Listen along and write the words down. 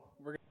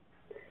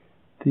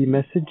The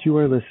message you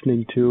are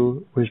listening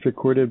to was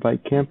recorded by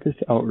Campus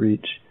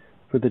Outreach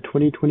for the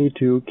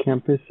 2022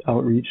 Campus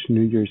Outreach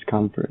New Year's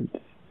Conference.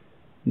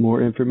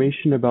 More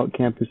information about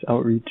Campus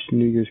Outreach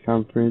New Year's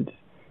Conference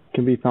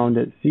can be found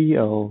at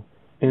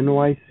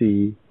conycindy.com.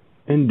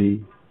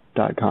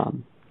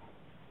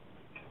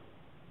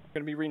 We're going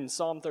to be reading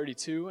Psalm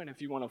 32, and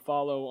if you want to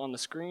follow on the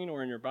screen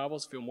or in your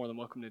Bibles, feel more than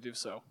welcome to do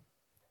so.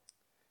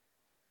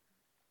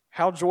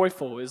 How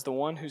joyful is the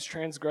one whose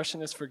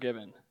transgression is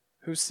forgiven,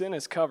 whose sin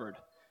is covered.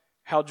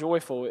 How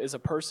joyful is a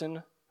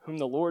person whom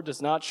the Lord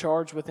does not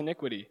charge with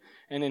iniquity,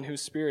 and in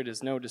whose spirit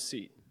is no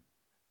deceit.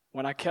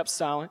 When I kept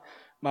silent,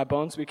 my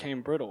bones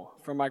became brittle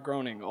from my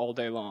groaning all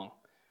day long.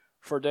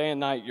 For day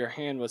and night your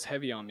hand was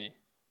heavy on me.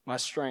 My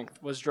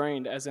strength was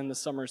drained as in the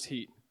summer's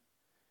heat.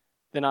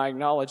 Then I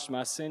acknowledged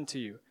my sin to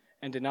you,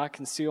 and did not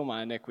conceal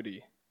my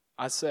iniquity.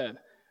 I said,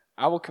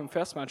 I will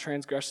confess my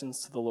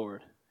transgressions to the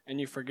Lord,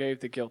 and you forgave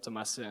the guilt of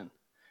my sin.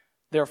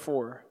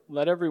 Therefore,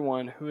 let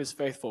everyone who is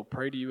faithful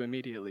pray to you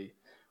immediately.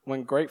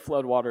 When great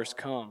floodwaters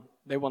come,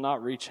 they will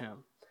not reach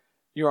him.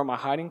 You are my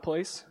hiding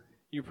place.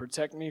 You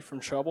protect me from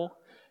trouble.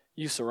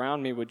 You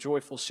surround me with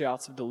joyful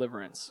shouts of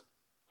deliverance.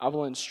 I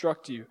will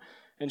instruct you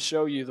and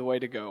show you the way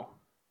to go.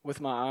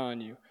 With my eye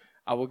on you,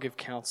 I will give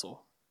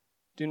counsel.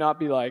 Do not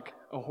be like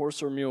a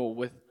horse or mule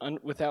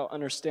without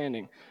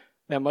understanding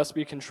that must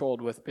be controlled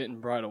with bit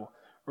and bridle,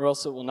 or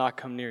else it will not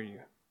come near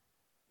you.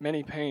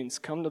 Many pains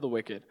come to the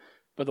wicked,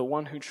 but the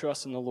one who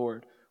trusts in the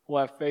Lord will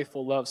have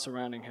faithful love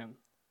surrounding him.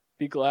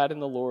 Be glad in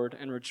the Lord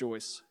and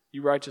rejoice,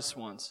 you righteous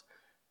ones.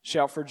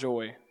 Shout for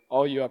joy,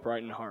 all you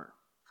upright in heart.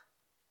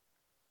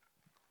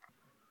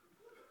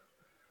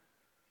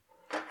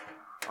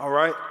 All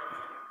right.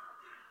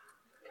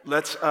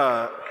 Let's,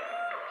 thank you.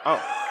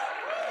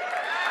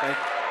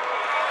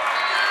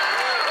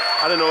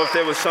 I didn't know if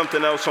there was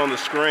something else on the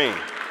screen.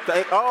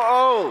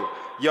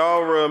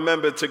 Y'all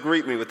remembered to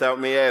greet me without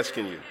me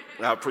asking you.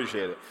 I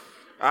appreciate it.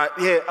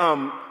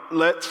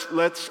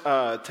 Let's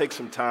take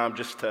some time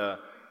just to,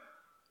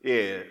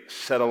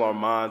 settle our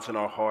minds and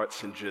our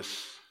hearts and just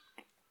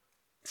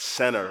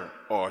center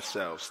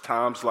ourselves.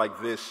 Times like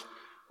this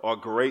are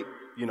great.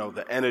 You know,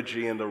 the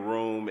energy in the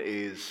room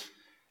is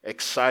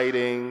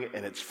exciting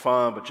and it's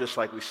fun, but just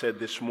like we said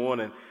this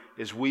morning,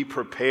 as we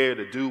prepare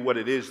to do what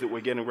it is that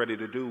we're getting ready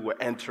to do, we're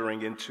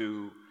entering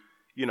into,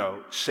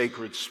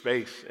 sacred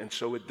space. And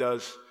so it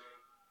does,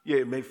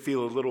 it may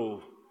feel a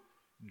little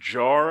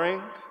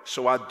jarring.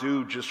 So I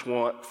do just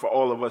want for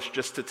all of us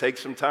just to take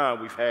some time.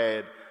 We've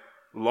had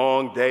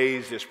long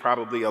days. There's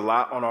probably a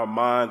lot on our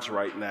minds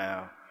right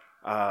now.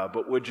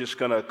 But we're just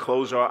going to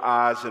close our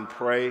eyes and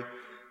pray.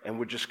 And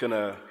we're just going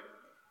to,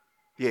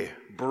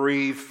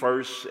 breathe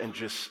first and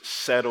just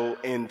settle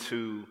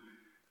into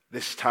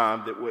this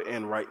time that we're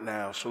in right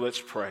now. So let's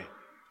pray.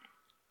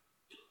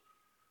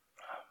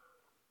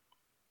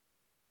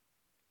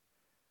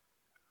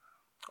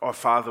 Our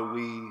Father,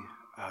 we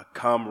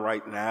come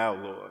right now,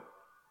 Lord,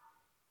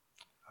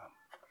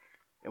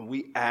 and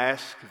we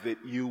ask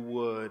that you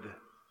would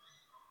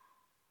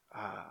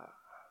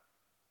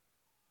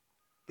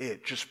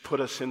just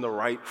put us in the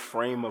right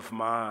frame of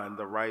mind,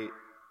 the right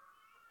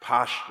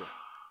posture.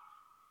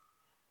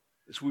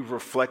 As we've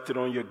reflected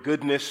on your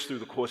goodness through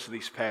the course of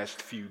these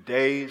past few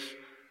days,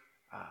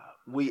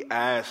 we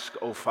ask,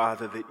 oh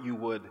Father, that you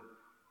would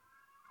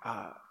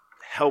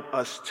help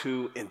us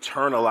to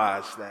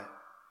internalize that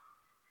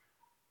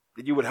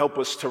you would help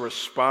us to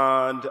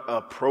respond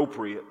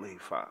appropriately,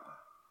 Father.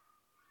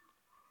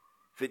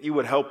 That you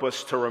would help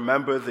us to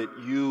remember that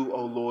you,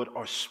 oh Lord,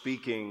 are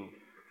speaking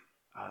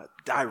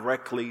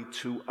directly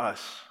to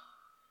us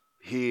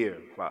here,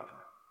 Father.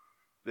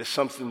 There's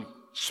something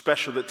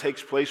special that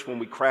takes place when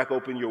we crack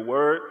open your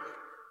word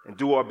and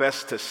do our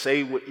best to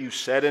say what you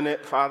said in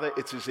it, Father.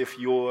 It's as if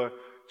you're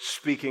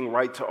speaking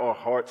right to our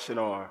hearts and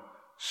our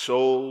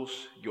souls.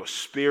 Your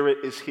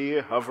spirit is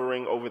here,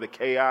 hovering over the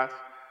chaos,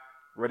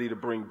 ready to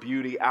bring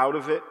beauty out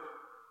of it.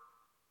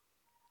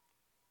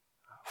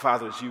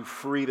 Father, as you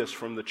freed us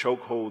from the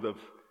chokehold of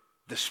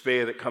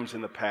despair that comes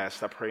in the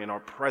past, I pray in our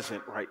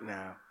present right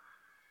now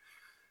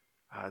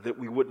that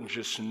we wouldn't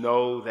just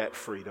know that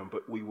freedom,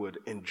 but we would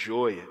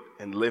enjoy it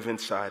and live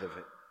inside of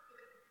it.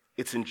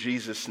 It's in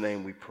Jesus'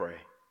 name we pray.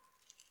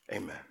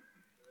 Amen.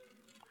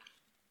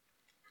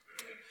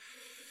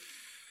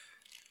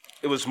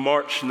 It was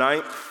March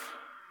 9th,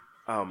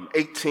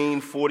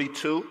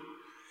 1842,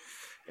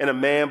 and a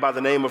man by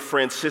the name of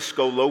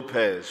Francisco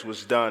Lopez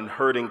was done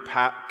herding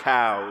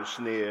cows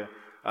near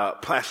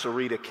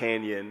Placerita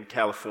Canyon,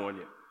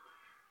 California.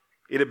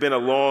 It had been a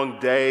long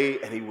day,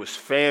 and he was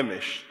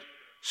famished.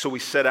 So he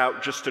set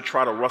out just to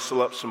try to rustle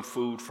up some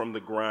food from the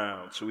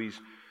ground. So he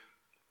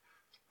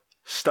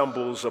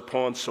stumbles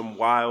upon some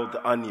wild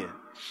onions.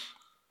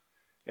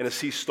 And as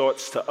he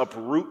starts to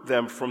uproot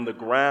them from the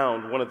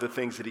ground, one of the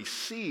things that he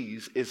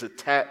sees is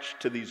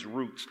attached to these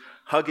roots.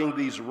 Hugging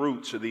these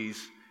roots are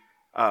these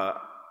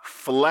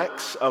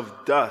flecks of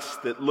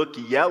dust that look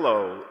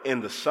yellow in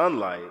the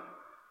sunlight.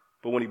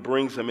 But when he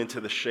brings them into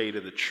the shade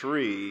of the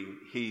tree,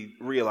 he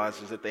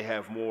realizes that they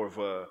have more of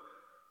a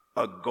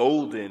a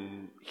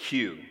golden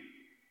hue.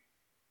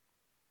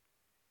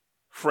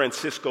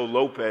 Francisco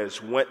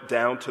Lopez went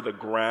down to the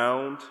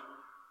ground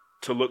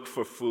to look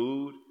for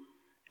food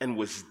and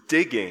was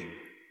digging,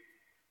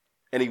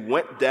 and he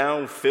went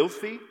down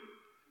filthy,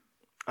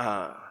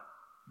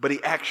 but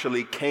he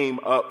actually came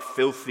up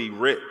filthy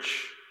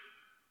rich.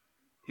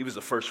 He was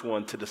the first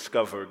one to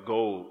discover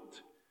gold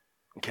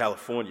in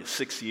California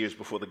 6 years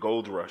before the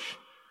gold rush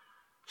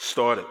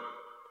started.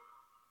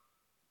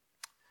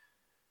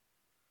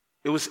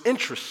 It was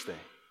interesting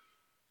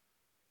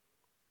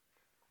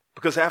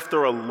because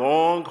after a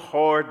long,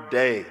 hard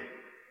day,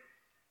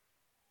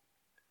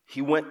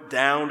 he went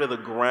down to the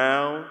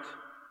ground,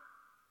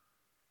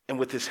 and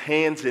with his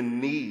hands and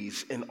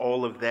knees in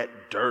all of that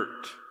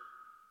dirt,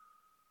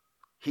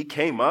 he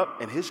came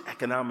up and his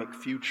economic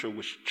future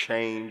was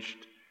changed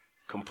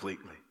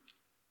completely.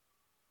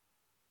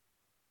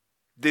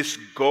 This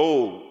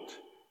gold,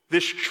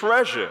 this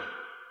treasure,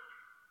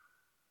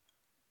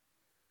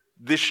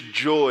 this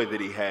joy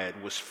that he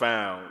had was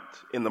found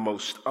in the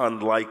most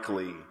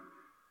unlikely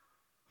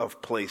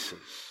of places.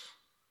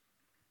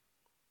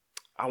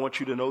 I want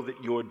you to know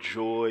that your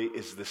joy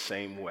is the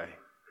same way.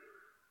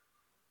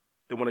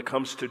 That when it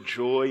comes to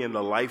joy in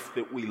the life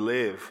that we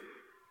live,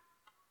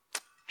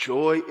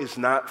 joy is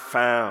not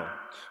found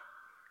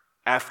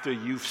after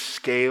you've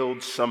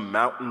scaled some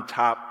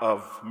mountaintop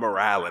of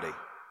morality.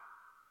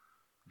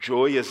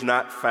 Joy is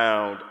not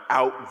found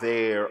out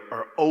there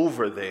or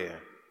over there.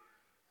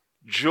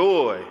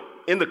 Joy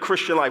in the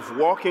Christian life,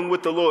 walking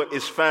with the Lord,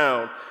 is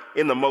found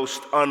in the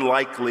most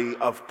unlikely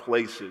of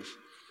places.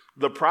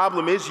 The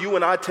problem is you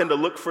and I tend to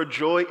look for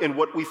joy in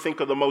what we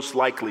think are the most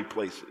likely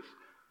places.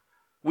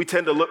 We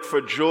tend to look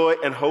for joy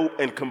and hope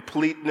and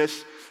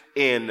completeness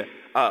in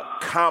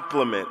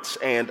compliments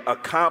and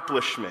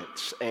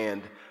accomplishments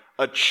and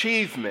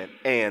achievement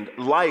and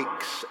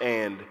likes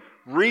and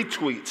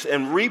retweets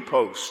and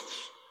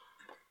reposts.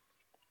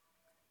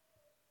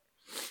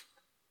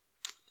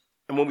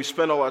 And when we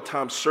spend all our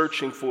time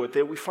searching for it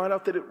there, we find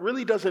out that it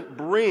really doesn't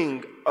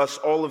bring us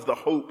all of the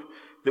hope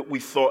that we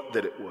thought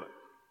that it would.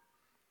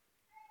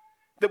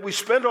 That we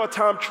spend our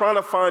time trying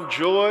to find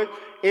joy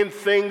in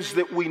things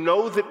that we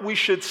know that we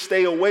should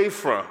stay away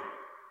from.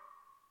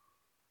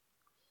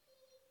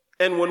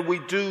 And when we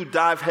do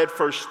dive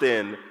headfirst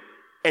in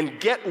and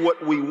get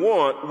what we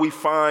want, we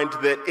find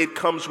that it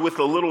comes with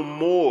a little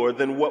more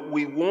than what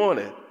we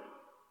wanted.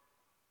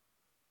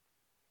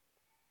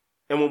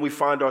 And when we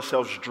find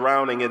ourselves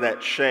drowning in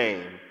that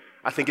shame,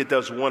 I think it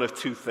does one of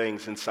two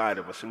things inside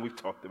of us, and we've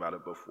talked about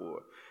it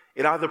before.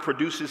 It either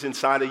produces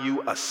inside of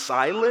you a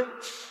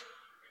silence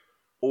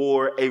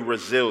or a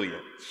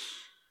resilience.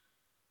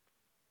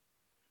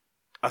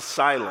 A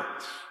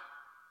silence.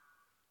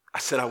 I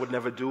said I would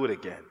never do it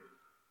again,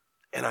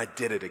 and I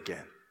did it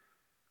again.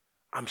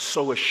 I'm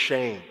so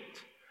ashamed.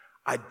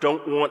 I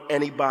don't want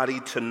anybody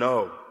to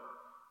know.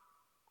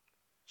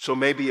 So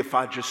maybe if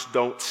I just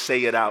don't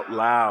say it out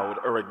loud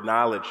or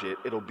acknowledge it,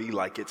 it'll be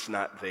like it's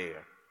not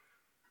there.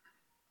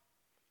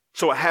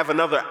 So I have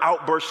another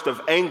outburst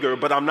of anger,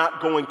 but I'm not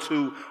going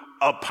to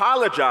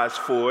apologize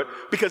for it,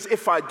 because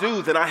if I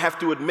do, then I have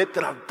to admit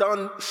that I've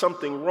done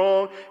something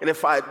wrong. And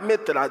if I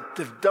admit that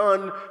I've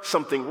done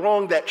something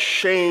wrong, that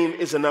shame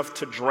is enough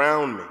to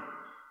drown me.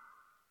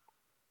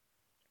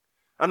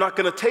 I'm not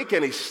going to take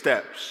any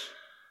steps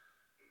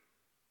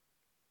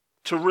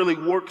to really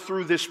work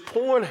through this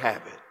porn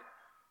habit.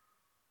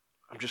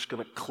 I'm just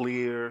going to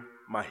clear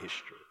my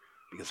history,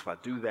 because if I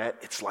do that,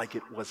 it's like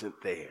it wasn't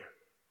there.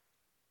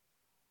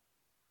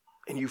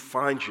 And you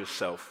find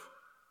yourself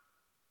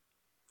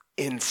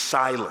in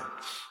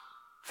silence,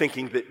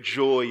 thinking that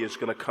joy is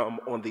going to come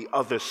on the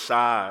other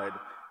side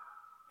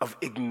of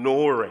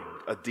ignoring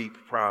a deep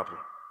problem.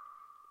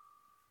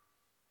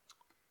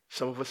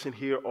 Some of us in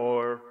here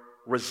are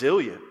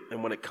resilient,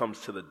 and when it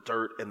comes to the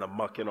dirt and the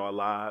muck in our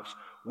lives,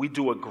 we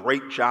do a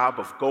great job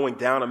of going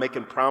down and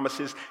making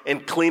promises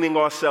and cleaning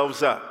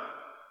ourselves up.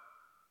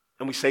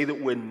 And we say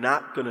that we're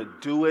not going to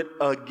do it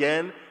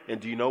again. And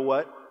do you know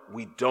what?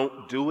 We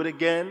don't do it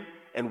again,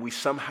 and we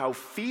somehow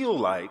feel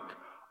like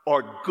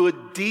our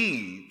good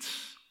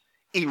deeds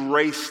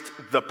erased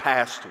the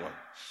past ones.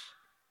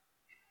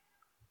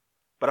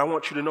 But I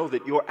want you to know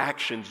that your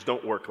actions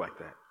don't work like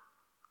that.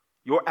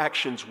 Your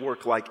actions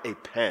work like a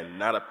pen,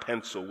 not a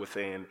pencil with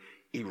an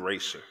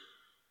eraser.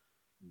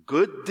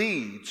 Good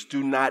deeds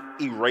do not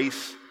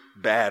erase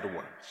bad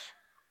ones.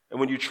 And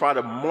when you try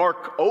to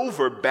mark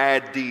over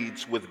bad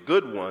deeds with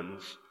good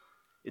ones,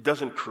 it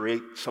doesn't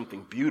create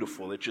something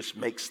beautiful. It just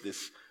makes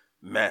this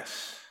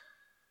mess.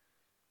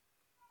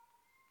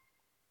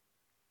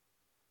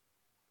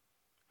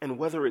 And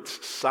whether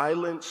it's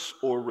silence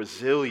or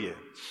resilience,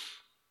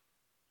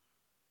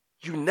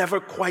 you never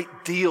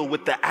quite deal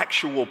with the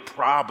actual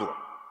problem.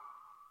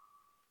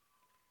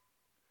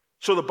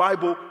 So the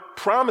Bible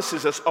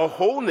promises us a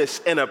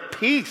wholeness and a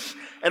peace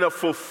and a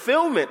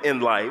fulfillment in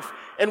life,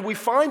 and we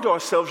find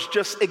ourselves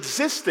just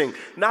existing,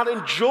 not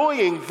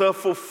enjoying the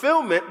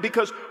fulfillment,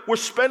 because we're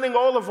spending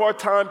all of our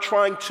time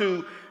trying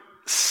to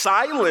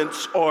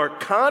silence our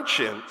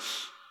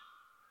conscience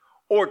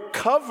or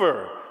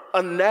cover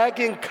a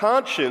nagging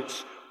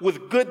conscience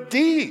with good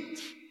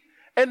deeds.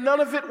 And none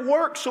of it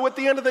works. So at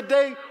the end of the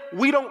day,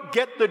 we don't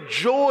get the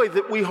joy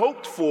that we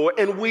hoped for,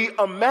 and we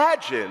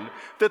imagine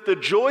that the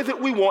joy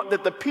that we want,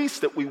 that the peace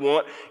that we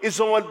want, is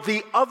on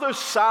the other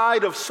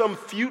side of some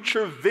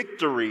future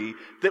victory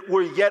that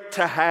we're yet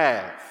to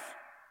have.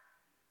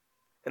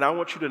 And I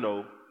want you to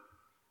know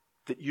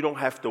that you don't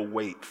have to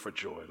wait for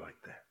joy like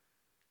that.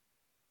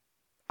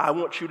 I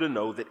want you to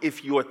know that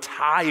if you're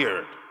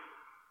tired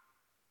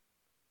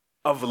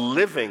of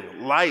living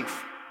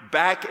life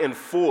back and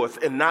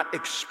forth and not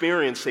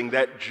experiencing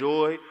that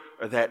joy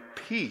or that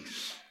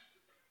peace,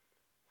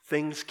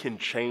 things can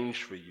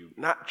change for you,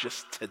 not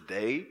just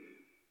today,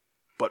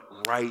 but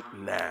right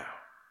now.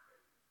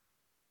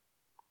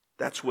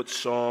 That's what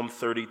Psalm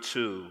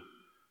 32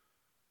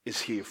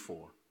 is here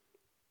for.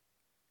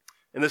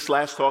 And this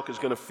last talk is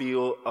going to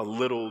feel a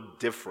little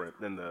different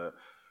than the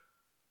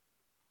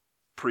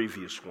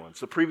previous ones.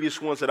 The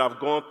previous ones that I've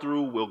gone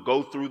through, we'll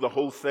go through the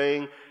whole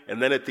thing,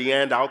 and then at the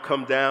end I'll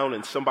come down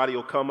and somebody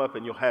will come up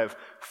and you'll have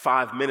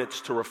 5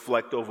 minutes to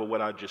reflect over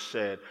what I just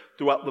said.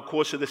 Throughout the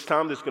course of this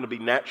time, there's going to be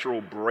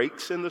natural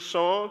breaks in the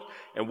song,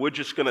 and we're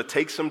just going to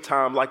take some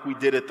time like we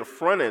did at the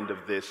front end of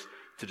this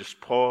to just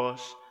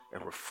pause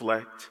and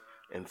reflect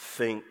and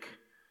think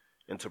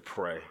and to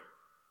pray.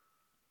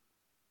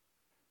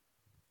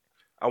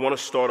 I want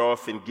to start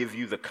off and give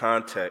you the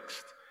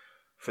context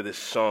for this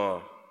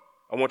song.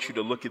 I want you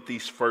to look at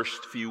these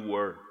first few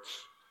words.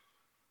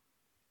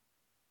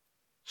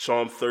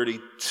 Psalm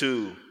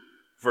 32,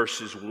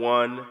 verses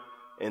 1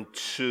 and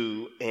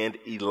 2 and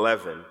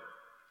 11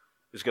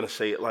 is going to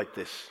say it like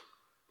this.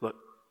 Look,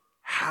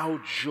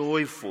 how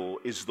joyful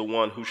is the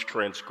one whose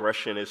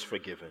transgression is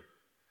forgiven,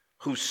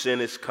 whose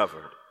sin is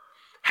covered.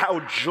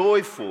 How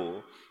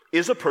joyful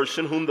is a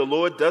person whom the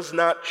Lord does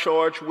not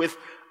charge with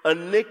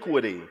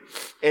iniquity,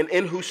 and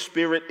in whose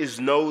spirit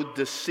is no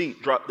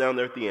deceit. Drop down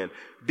there at the end.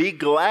 Be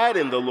glad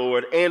in the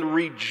Lord and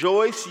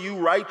rejoice, you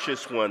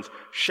righteous ones.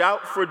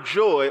 Shout for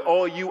joy,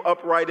 all you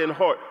upright in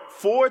heart.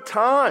 4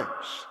 times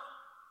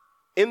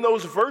in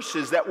those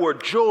verses, that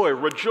word joy,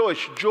 rejoice,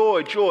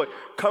 joy, joy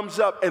comes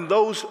up. And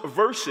those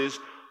verses,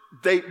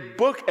 they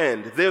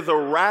bookend. They're the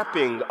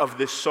wrapping of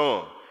this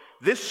psalm.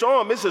 This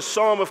psalm is a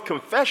psalm of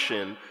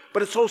confession,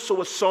 but it's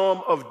also a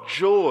psalm of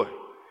joy.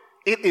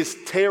 It is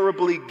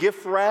terribly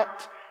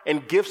gift-wrapped,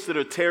 and gifts that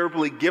are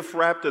terribly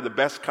gift-wrapped are the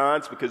best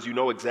kinds because you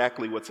know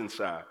exactly what's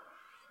inside.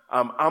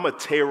 I'm a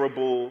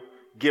terrible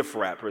gift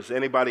wrapper. Is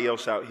anybody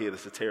else out here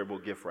that's a terrible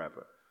gift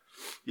wrapper?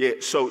 Yeah,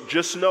 so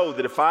just know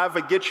that if I ever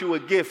get you a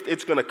gift,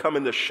 it's going to come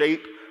in the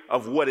shape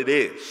of what it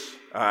is,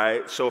 all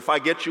right? So if I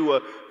get you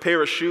a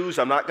pair of shoes,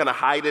 I'm not going to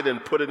hide it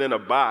and put it in a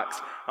box.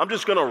 I'm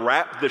just going to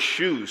wrap the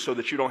shoes so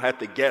that you don't have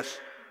to guess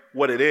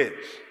what it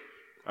is,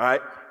 all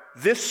right?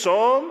 This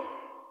psalm,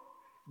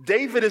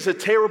 David is a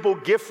terrible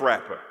gift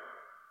wrapper.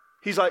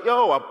 He's like,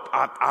 yo,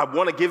 I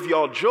want to give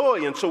y'all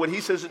joy. And so what he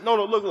says is, no,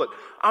 look,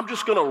 I'm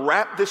just going to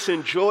wrap this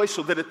in joy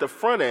so that at the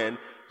front end,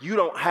 you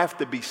don't have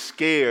to be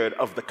scared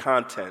of the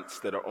contents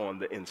that are on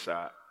the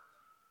inside.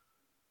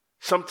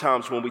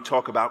 Sometimes when we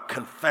talk about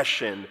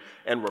confession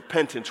and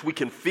repentance, we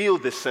can feel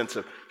this sense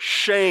of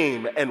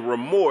shame and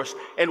remorse,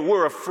 and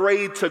we're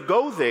afraid to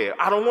go there.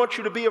 I don't want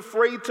you to be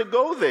afraid to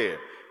go there.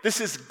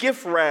 This is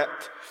gift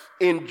wrapped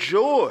in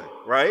joy,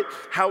 right?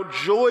 How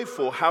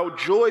joyful, how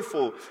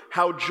joyful,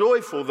 how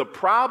joyful. The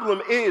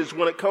problem is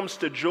when it comes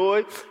to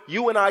joy,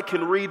 you and I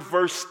can read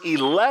verse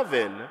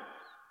 11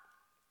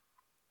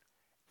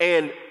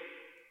 and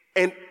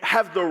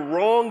have the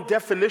wrong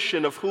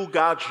definition of who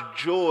God's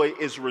joy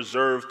is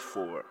reserved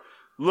for.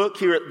 Look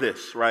here at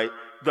this, right?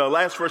 The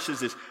last verse is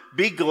this: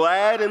 be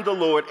glad in the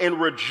Lord and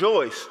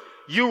rejoice,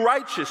 you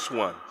righteous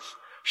ones.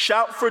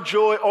 Shout for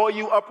joy, all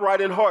you upright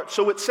in heart.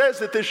 So it says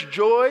that this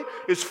joy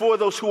is for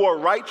those who are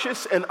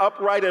righteous and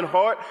upright in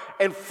heart.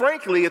 And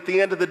frankly, at the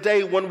end of the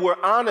day, when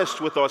we're honest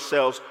with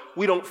ourselves,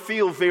 we don't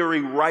feel very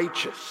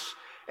righteous.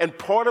 And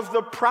part of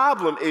the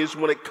problem is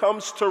when it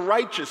comes to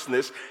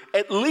righteousness,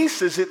 at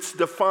least as it's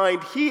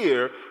defined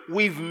here,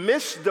 we've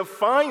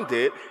misdefined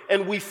it,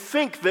 and we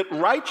think that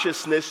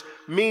righteousness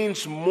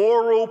means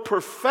moral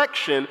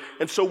perfection,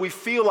 and so we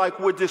feel like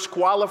we're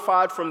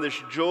disqualified from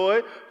this joy,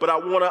 but I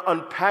want to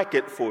unpack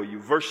it for you.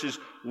 Verses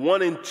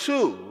 1 and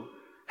 2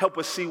 help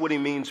us see what he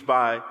means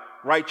by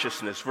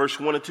righteousness. Verse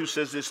 1 and 2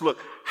 says this: look,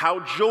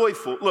 how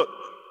joyful, look,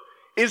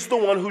 is the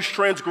one whose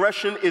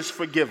transgression is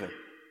forgiven,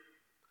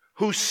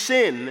 whose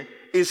sin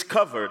is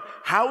covered.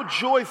 How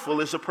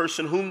joyful is a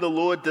person whom the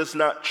Lord does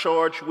not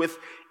charge with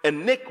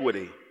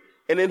iniquity,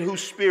 and in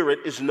whose spirit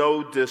is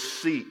no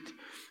deceit.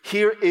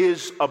 Here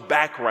is a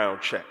background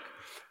check.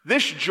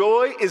 This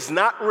joy is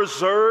not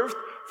reserved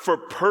for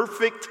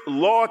perfect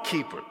law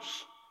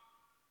keepers.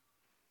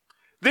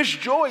 This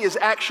joy is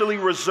actually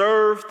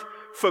reserved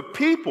for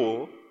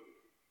people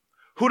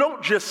who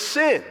don't just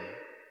sin,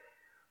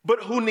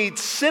 but who need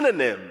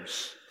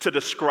synonyms to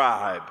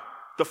describe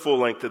the full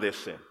length of their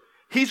sin.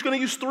 He's going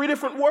to use 3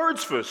 different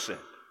words for sin.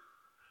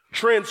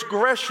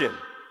 Transgression,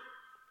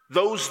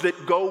 those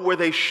that go where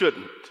they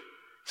shouldn't.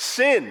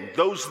 Sin,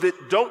 those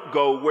that don't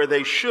go where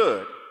they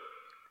should.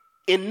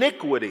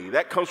 Iniquity,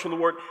 that comes from the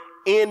word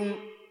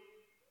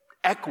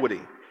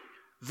inequity.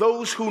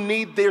 Those who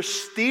need their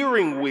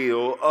steering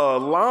wheel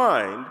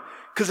aligned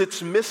because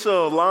it's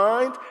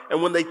misaligned,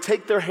 and when they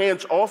take their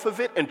hands off of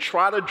it and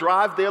try to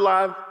drive their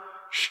life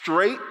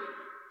straight,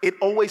 it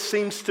always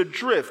seems to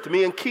drift.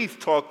 Me and Keith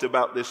talked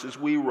about this as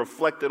we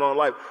reflected on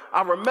life.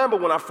 I remember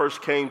when I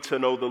first came to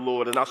know the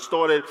Lord and I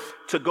started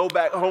to go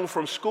back home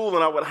from school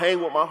and I would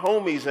hang with my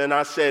homies and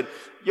I said,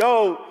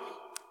 yo,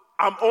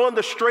 I'm on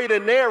the straight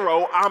and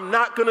narrow. I'm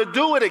not going to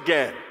do it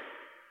again.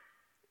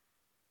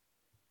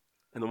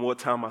 And the more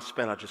time I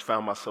spent, I just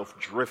found myself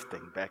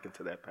drifting back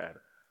into that pattern.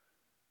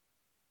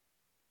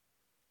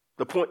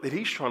 The point that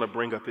he's trying to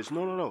bring up is,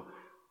 no.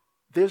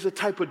 There's a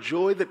type of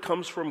joy that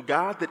comes from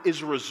God that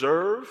is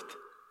reserved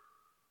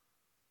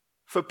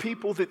for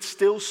people that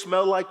still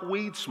smell like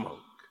weed smoke.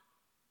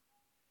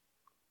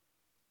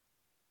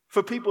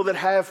 For people that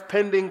have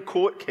pending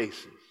court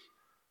cases.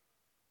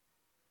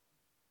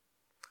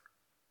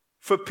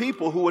 For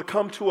people who would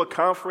come to a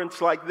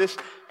conference like this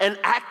and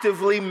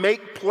actively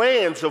make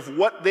plans of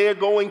what they're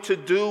going to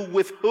do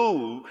with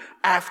who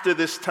after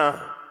this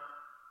time.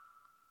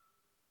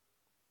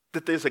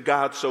 That there's a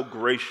God so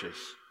gracious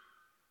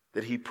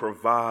that he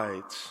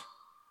provides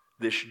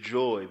this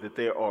joy, that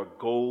there are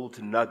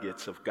gold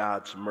nuggets of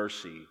God's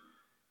mercy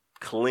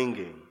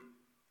clinging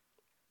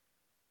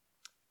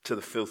to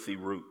the filthy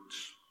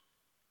roots.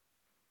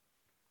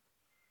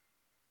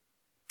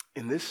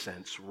 In this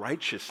sense,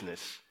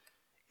 righteousness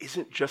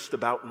isn't just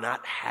about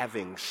not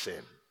having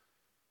sin.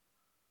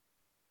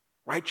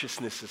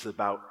 Righteousness is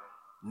about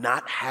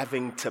not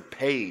having to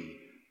pay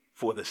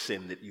for the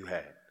sin that you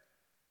had.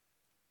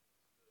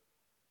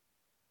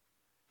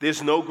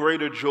 There's no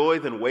greater joy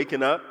than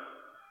waking up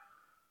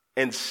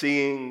and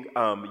seeing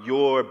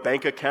your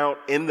bank account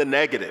in the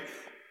negative.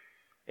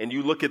 And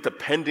you look at the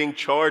pending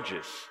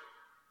charges.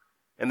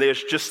 And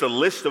there's just a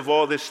list of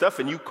all this stuff.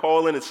 And you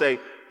call in and say,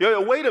 yo,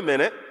 wait a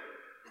minute.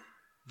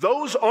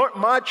 Those aren't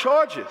my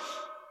charges.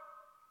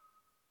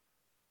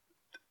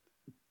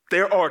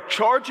 There are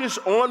charges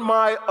on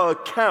my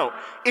account.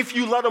 If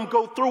you let them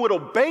go through, it'll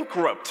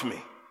bankrupt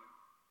me.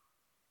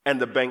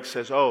 And the bank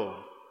says, oh,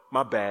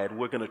 my bad,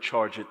 we're going to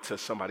charge it to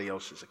somebody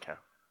else's account.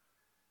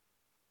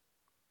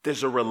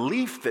 There's a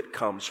relief that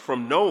comes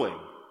from knowing,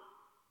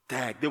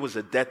 dag, there was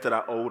a debt that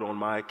I owed on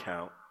my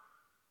account,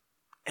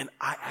 and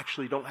I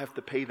actually don't have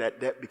to pay that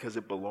debt because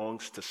it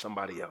belongs to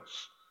somebody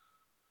else.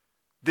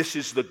 This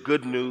is the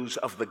good news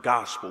of the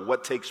gospel,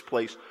 what takes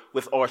place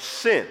with our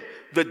sin.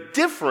 The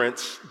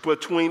difference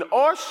between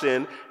our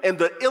sin and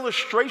the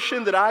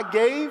illustration that I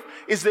gave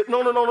is that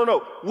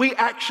no. We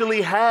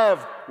actually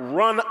have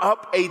run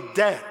up a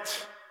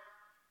debt.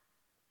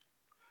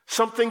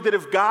 Something that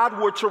if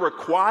God were to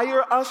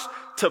require us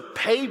to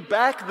pay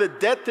back the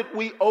debt that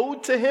we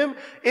owed to him,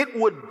 it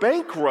would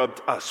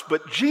bankrupt us.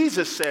 But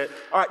Jesus said,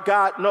 all right,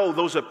 God, no,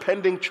 those are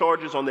pending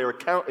charges on their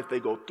account. If they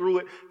go through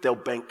it,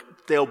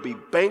 they'll be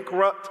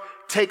bankrupt.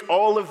 Take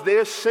all of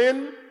their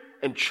sin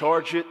and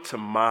charge it to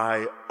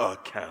my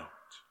account.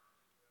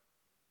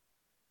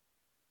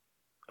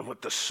 And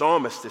what the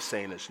psalmist is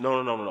saying is,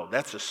 no.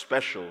 That's a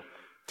special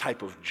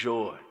type of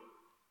joy.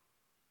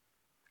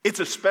 It's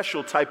a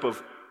special type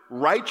of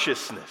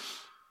righteousness.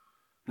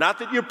 Not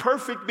that you're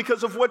perfect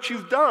because of what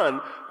you've done,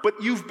 but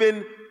you've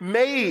been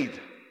made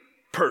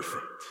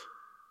perfect.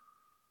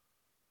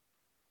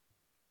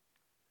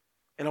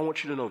 And I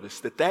want you to know this,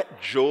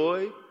 that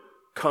joy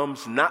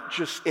comes not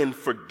just in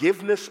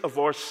forgiveness of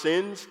our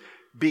sins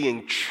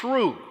being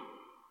true,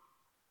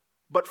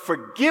 but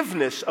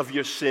forgiveness of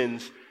your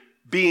sins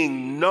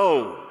being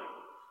known.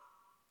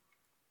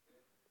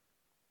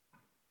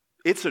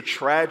 It's a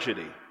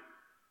tragedy.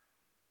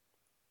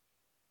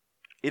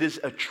 It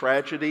is a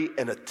tragedy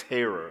and a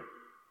terror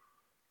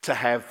to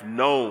have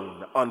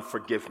known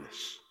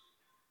unforgiveness.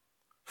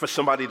 For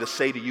somebody to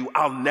say to you,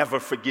 I'll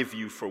never forgive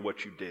you for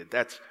what you did.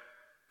 That's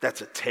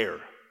a terror.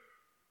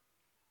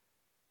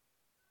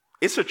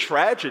 It's a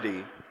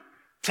tragedy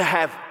to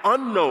have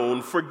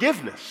unknown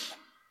forgiveness.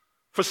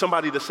 For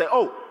somebody to say,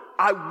 oh,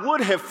 I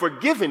would have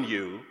forgiven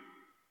you,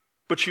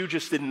 but you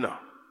just didn't know.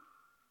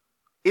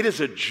 It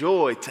is a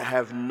joy to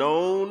have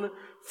known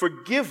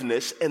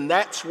forgiveness, and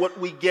that's what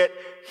we get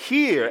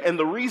here. And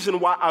the reason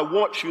why I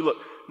want you,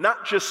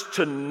 not just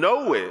to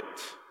know it,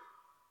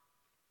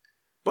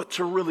 but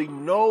to really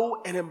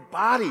know and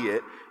embody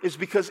it, is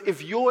because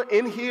if you're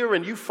in here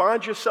and you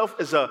find yourself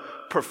as a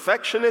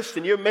perfectionist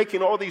and you're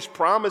making all these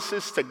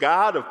promises to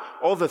God of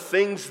all the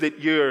things that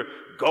you're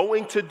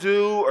going to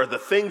do or the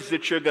things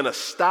that you're going to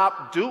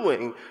stop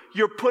doing,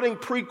 you're putting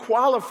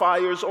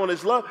pre-qualifiers on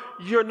his love.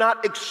 You're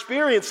not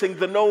experiencing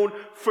the known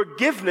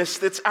forgiveness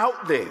that's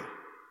out there.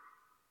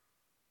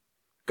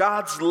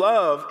 God's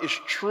love is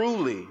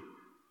truly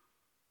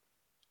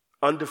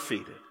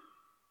undefeated.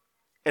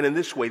 And in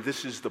this way,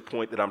 this is the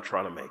point that I'm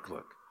trying to make.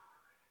 Look,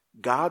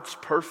 God's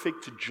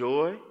perfect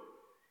joy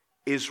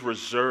is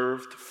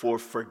reserved for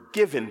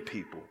forgiven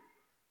people,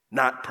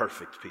 not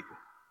perfect people.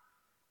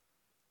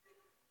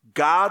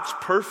 God's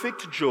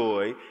perfect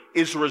joy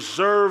is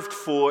reserved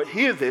for,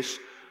 hear this,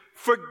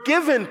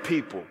 forgiven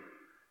people,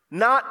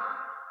 not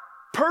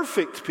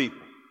perfect people.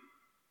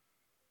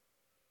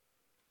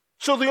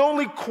 So the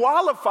only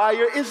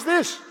qualifier is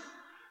this: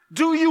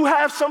 do you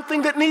have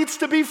something that needs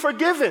to be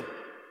forgiven?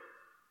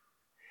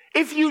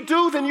 If you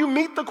do, then you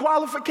meet the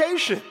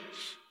qualifications.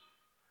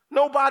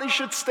 Nobody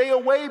should stay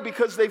away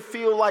because they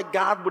feel like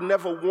God would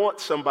never want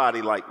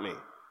somebody like me.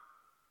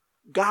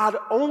 God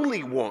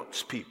only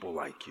wants people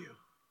like you.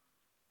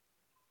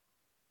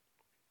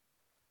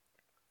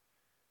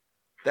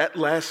 That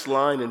last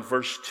line in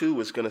verse 2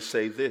 is going to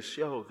say this,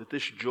 that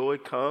this joy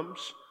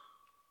comes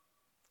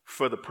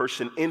for the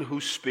person in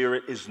whose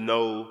spirit is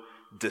no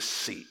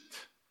deceit.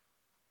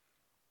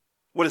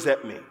 What does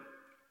that mean?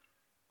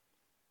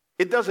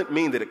 It doesn't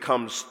mean that it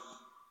comes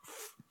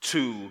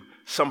to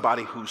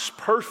somebody who's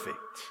perfect.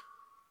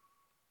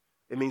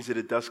 It means that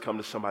it does come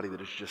to somebody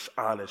that is just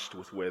honest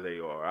with where they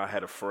are. I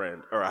have a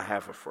friend,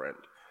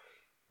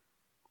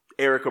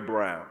 Erica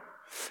Brown.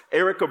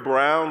 Erica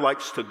Brown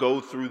likes to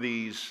go through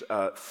these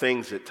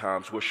things at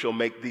times where she'll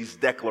make these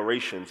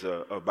declarations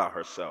about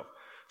herself.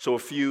 So a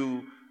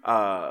few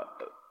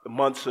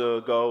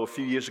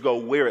years ago,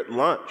 we're at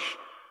lunch,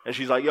 and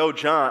she's like, "Yo,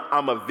 John,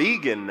 I'm a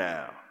vegan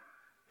now."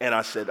 And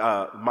I said,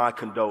 "My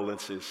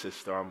condolences,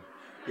 sister.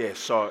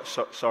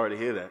 Sorry to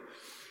hear that."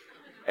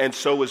 And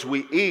so as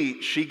we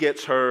eat, she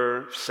gets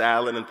her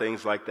salad and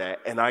things like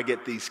that, and I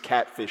get these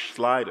catfish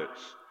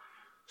sliders.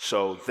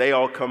 So they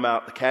all come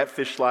out. The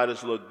catfish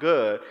sliders look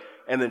good.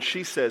 And then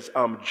she says,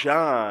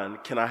 "John,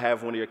 can I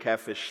have one of your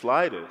catfish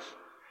sliders?"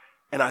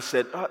 And I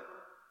said,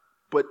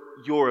 "But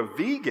you're a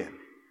vegan."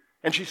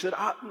 And she said,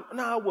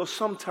 "No, well,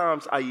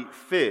 sometimes I eat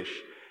fish."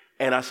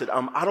 And I said,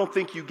 "I don't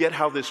think you get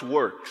how this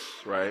works,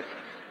 right?"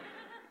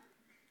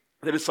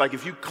 That it's like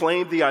if you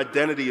claim the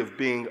identity of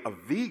being a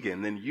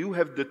vegan, then you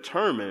have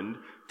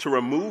determined to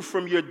remove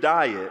from your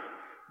diet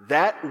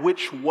that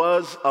which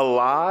was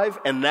alive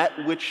and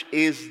that which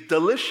is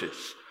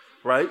delicious,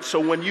 right? So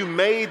when you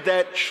made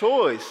that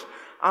choice,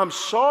 I'm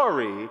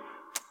sorry,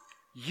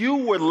 you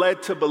were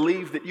led to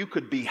believe that you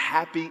could be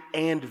happy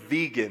and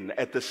vegan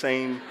at the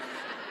same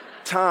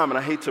time. And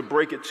I hate to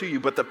break it to you,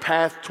 but the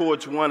path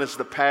towards one is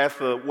the path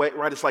away,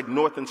 right? It's like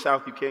north and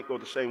south. You can't go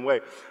the same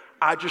way.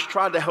 I just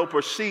tried to help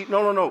her see,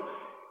 no.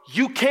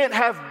 You can't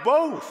have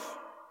both.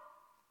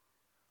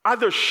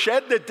 Either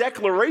shed the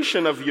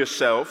declaration of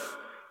yourself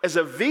as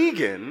a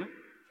vegan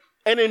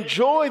and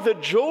enjoy the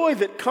joy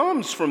that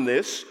comes from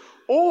this,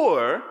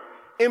 or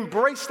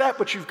embrace that,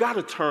 but you've got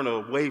to turn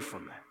away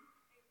from that.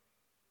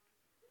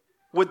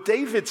 What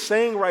David's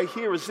saying right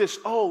here is this: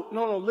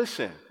 no,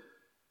 listen.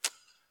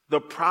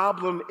 The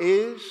problem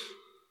is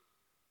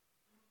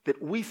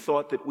that we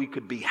thought that we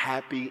could be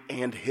happy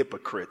and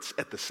hypocrites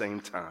at the same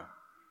time.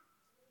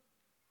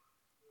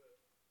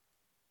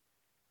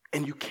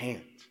 And you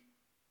can't.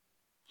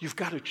 You've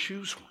got to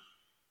choose one.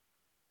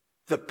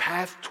 The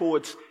path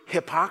towards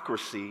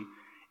hypocrisy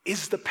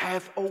is the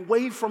path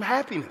away from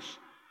happiness.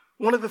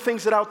 One of the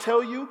things that I'll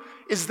tell you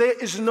is there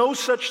is no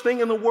such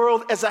thing in the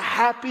world as a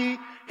happy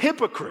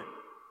hypocrite.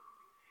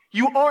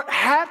 You aren't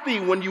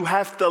happy when you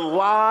have to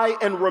lie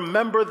and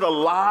remember the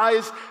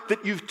lies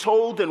that you've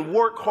told and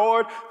work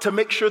hard to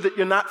make sure that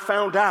you're not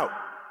found out.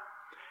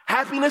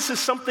 Happiness is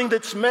something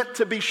that's meant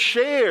to be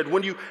shared.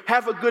 When you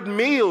have a good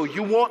meal,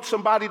 you want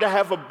somebody to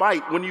have a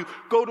bite. When you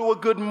go to a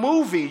good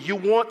movie, you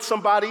want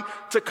somebody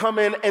to come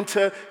in and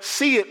to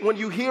see it. When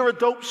you hear a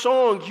dope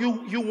song,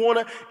 you want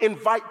to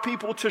invite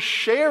people to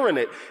share in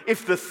it.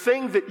 If the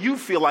thing that you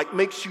feel like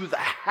makes you the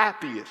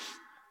happiest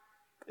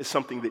is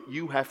something that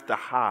you have to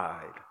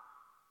hide,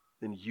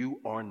 then you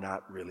are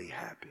not really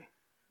happy.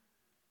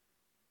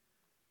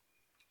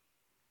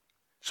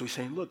 So he's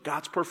saying, look,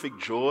 God's perfect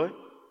joy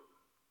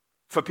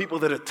for people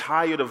that are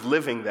tired of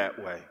living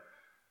that way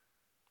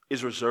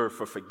is reserved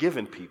for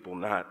forgiven people,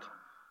 not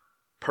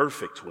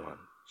perfect ones.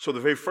 So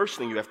the very first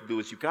thing you have to do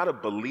is you've got to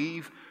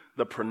believe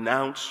the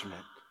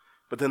pronouncement.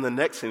 But then the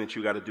next thing that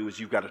you got to do is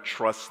you've got to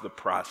trust the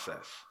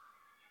process.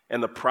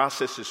 And the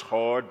process is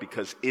hard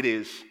because it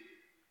is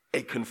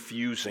a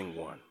confusing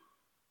one.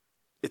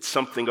 It's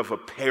something of a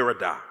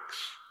paradox.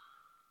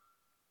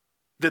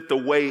 That the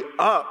way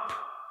up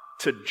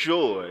to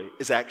joy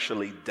is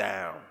actually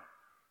down.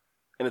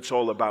 And it's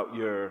all about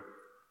your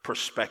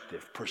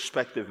perspective.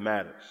 Perspective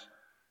matters.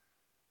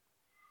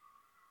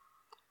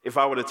 If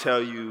I were to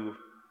tell you,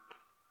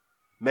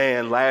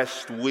 man,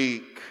 last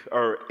week,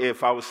 or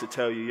if I was to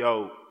tell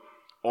you,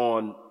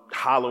 on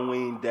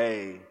Halloween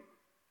Day,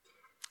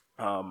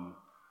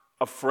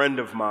 a friend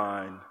of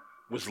mine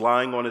was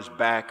lying on his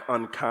back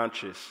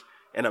unconscious,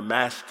 and a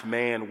masked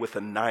man with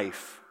a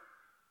knife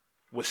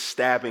was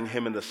stabbing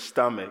him in the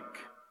stomach,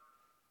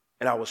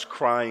 and I was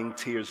crying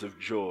tears of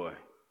joy.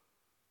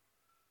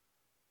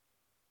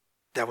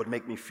 That would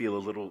make me feel a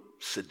little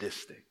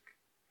sadistic.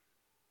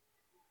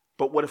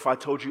 But what if I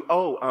told you,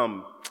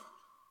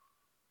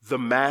 the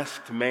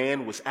masked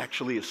man was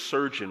actually a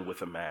surgeon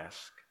with a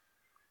mask.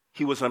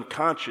 He was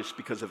unconscious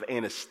because of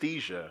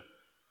anesthesia,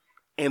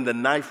 And the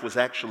knife was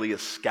actually a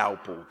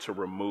scalpel to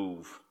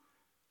remove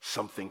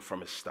something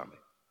from his stomach.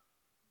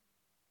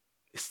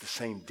 It's the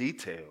same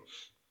details.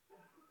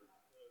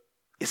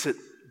 It's a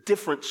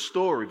different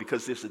story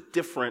because there's a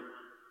different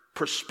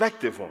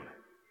perspective on it.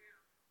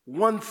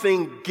 One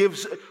thing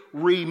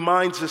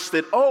reminds us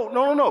that,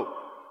 no.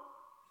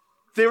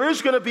 There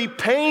is going to be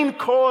pain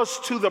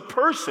caused to the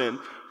person,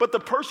 but the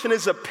person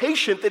is a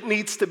patient that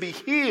needs to be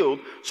healed.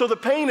 So the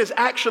pain is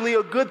actually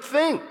a good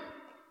thing.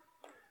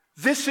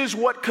 This is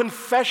what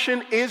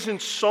confession is in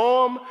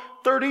Psalm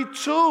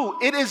 32.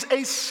 It is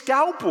a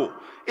scalpel.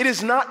 It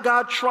is not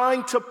God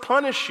trying to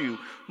punish you.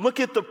 Look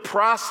at the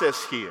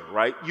process here,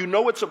 right? You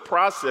know it's a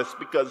process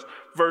because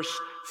verse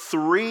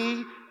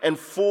 3 and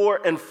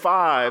 4 and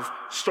 5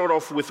 start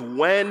off with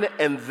when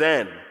and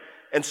then.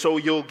 And so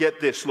you'll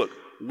get this. Look,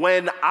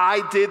 when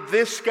I did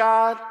this,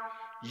 God,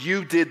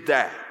 you did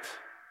that.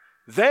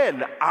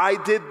 Then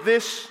I did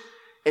this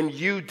and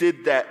you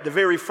did that. The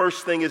very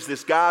first thing is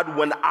this: God,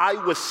 when I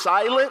was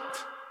silent,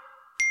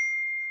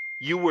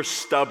 you were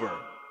stubborn.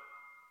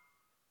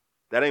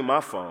 That ain't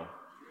my phone.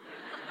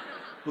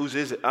 Whose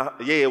is it?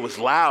 Yeah, it was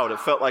loud. It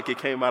felt like it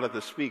came out of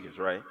the speakers,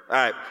 right? All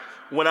right.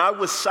 When I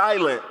was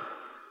silent,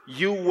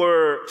 you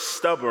were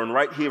stubborn.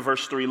 Right here,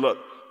 verse 3, look.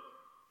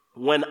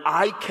 When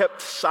I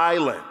kept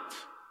silent,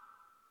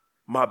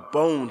 my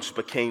bones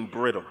became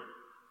brittle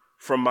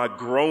from my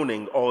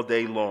groaning all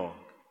day long.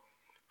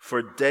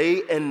 For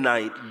day and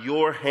night,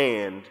 your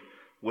hand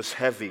was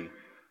heavy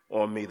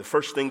on me. The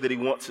first thing that he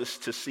wants us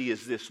to see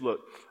is this.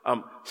 Look,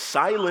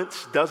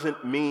 silence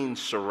doesn't mean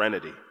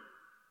serenity.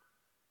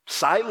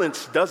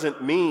 Silence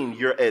doesn't mean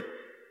you're at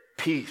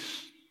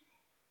peace.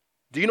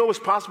 Do you know it's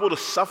possible to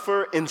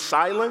suffer in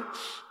silence?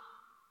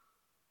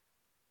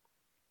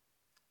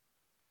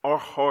 Our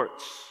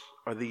hearts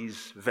are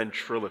these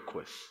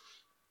ventriloquists,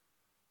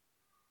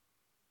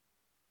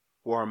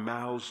 where our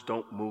mouths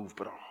don't move,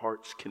 but our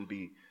hearts can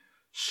be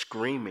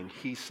screaming.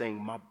 He's saying,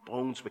 my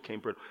bones became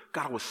brittle.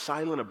 God, I was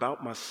silent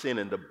about my sin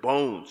and the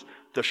bones,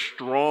 the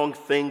strong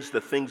things, the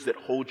things that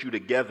hold you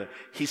together.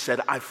 He said,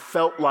 I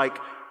felt like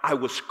I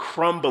was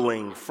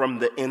crumbling from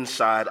the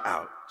inside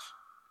out.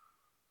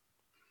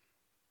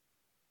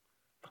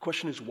 The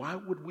question is, why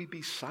would we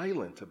be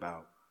silent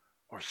about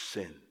our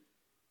sin?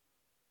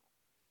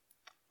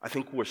 I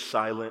think we're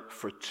silent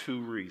for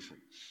two reasons.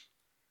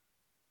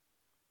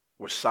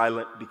 We're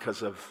silent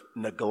because of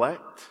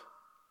neglect.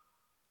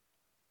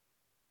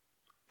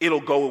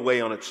 It'll go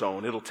away on its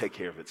own. It'll take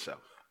care of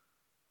itself.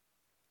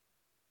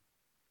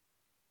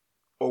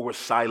 Or we're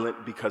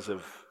silent because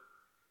of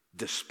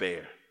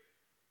despair.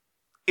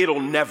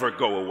 It'll never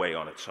go away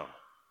on its own.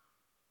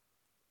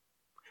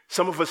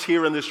 Some of us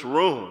here in this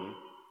room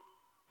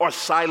are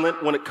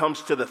silent when it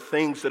comes to the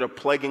things that are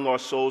plaguing our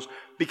souls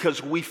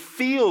because we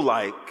feel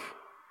like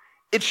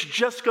it's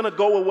just going to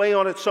go away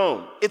on its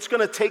own. It's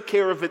going to take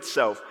care of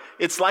itself.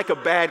 It's like a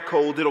bad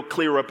cold. It'll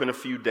clear up in a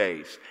few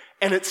days.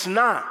 And it's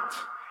not.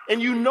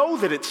 And you know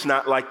that it's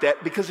not like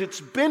that because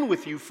it's been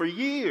with you for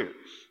years.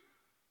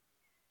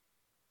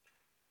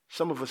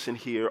 Some of us in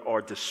here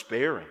are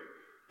despairing,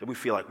 that we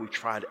feel like we've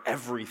tried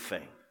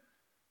everything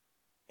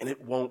and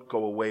it won't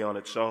go away on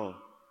its own.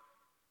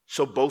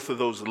 So both of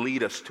those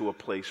lead us to a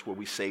place where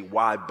we say,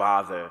 why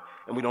bother?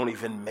 And we don't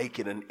even make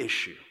it an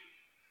issue.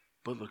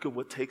 But look at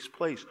what takes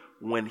place.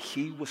 When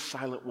he was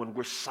silent, when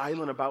we're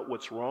silent about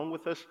what's wrong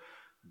with us,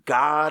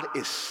 God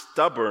is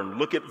stubborn.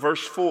 Look at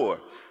verse 4.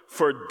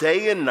 For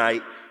day and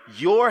night,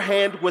 your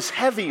hand was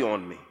heavy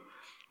on me.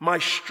 My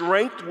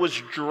strength was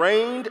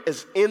drained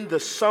as in the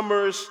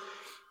summer's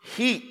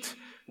heat.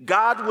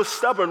 God was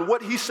stubborn.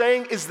 What he's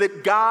saying is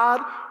that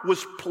God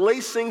was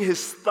placing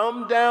his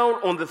thumb down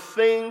on the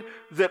thing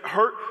that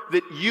hurt,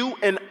 that you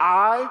and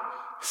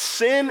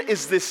sin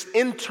is this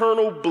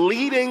internal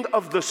bleeding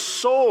of the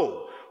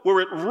soul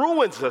where it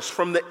ruins us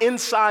from the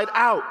inside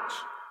out.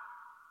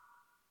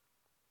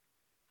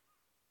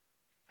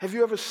 Have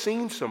you ever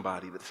seen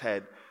somebody that's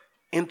had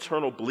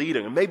internal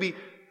bleeding? And maybe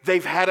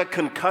they've had a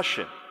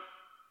concussion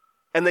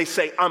and they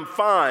say, I'm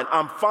fine,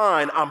 I'm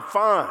fine, I'm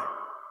fine.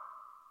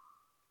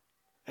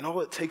 And all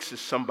it takes is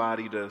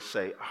somebody to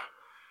say,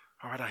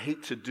 all right, I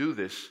hate to do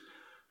this,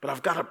 but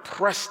I've got to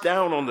press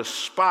down on the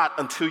spot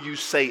until you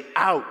say,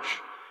 ouch.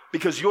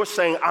 Because you're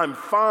saying, I'm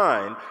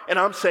fine, and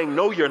I'm saying,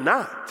 no, you're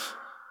not.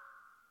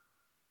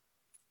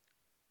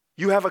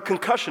 You have a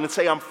concussion and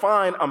say, I'm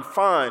fine,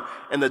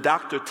 and the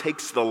doctor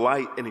takes the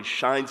light and he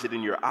shines it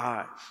in your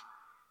eyes.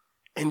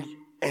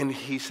 And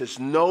he says,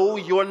 no,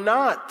 you're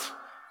not.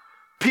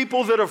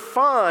 People that are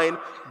fine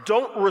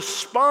don't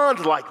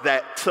respond like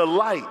that to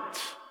light.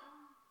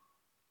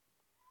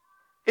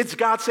 It's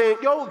God saying,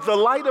 the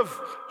light of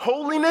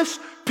holiness,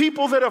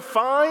 people that are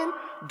fine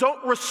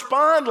don't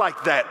respond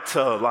like that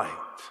to light.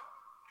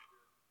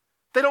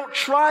 They don't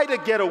try to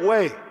get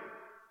away.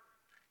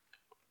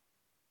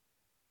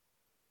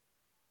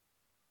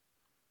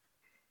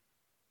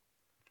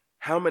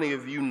 How many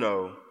of you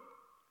know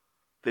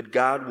that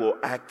God will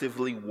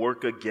actively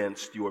work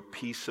against your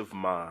peace of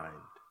mind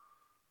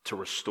to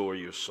restore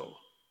your soul?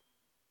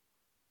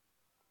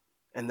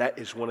 And that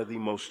is one of the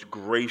most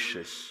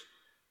gracious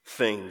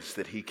things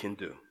that he can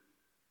do.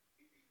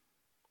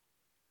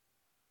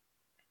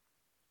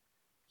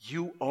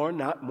 You are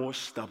not more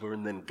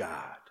stubborn than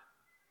God.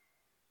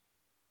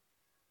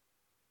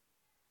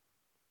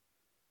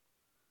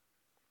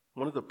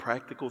 One of the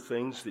practical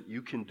things that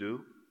you can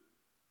do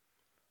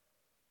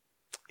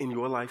in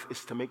your life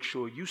is to make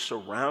sure you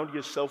surround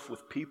yourself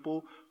with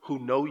people who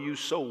know you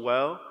so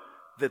well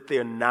that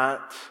they're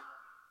not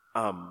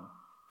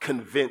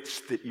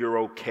convinced that you're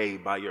okay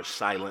by your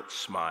silent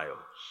smiles.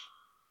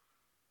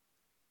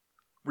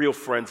 Real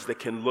friends that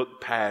can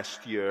look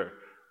past your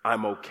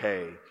 "I'm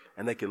okay,"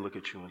 and they can look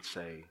at you and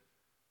say,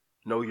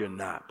 "No, you're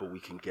not, but we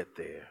can get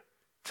there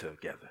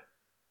together."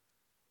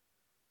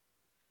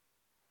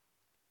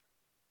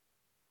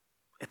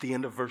 At the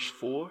end of verse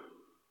 4,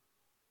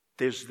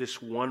 there's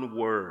this one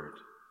word,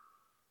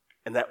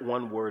 and that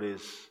one word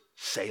is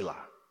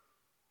Selah.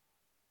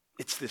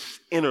 It's this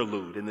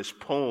interlude in this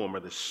poem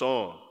or this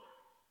song.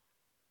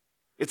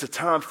 It's a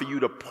time for you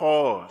to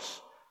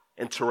pause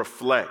and to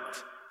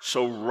reflect.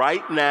 So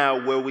right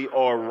now, where we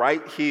are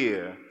right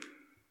here,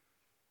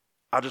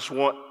 I just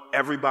want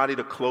everybody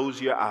to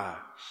close your eyes.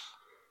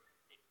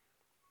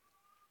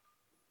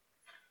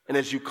 And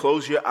as you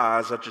close your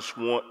eyes, I just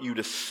want you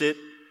to sit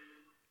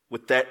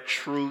with that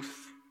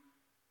truth,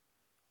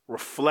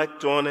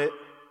 reflect on it,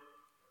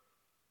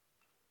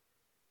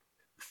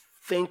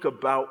 think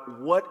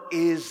about what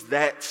is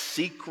that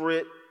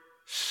secret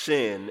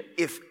sin,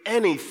 if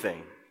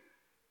anything,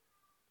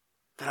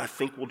 that I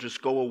think will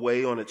just go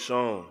away on its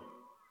own.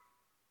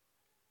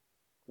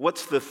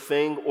 What's the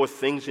thing or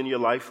things in your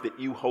life that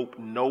you hope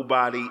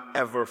nobody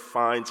ever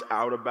finds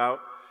out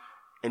about,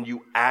 and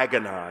you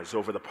agonize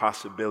over the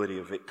possibility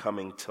of it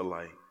coming to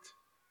light?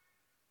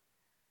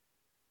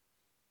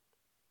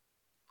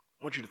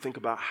 I want you to think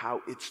about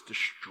how it's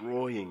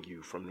destroying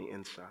you from the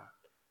inside,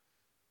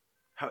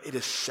 how it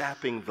is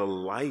sapping the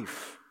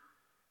life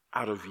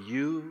out of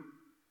you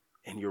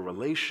and your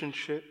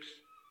relationships,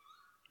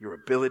 your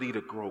ability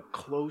to grow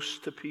close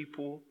to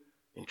people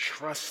and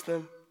trust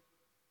them.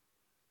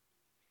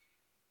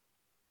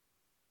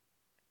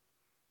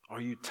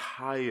 Are you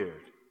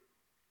tired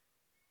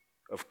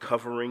of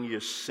covering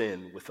your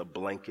sin with a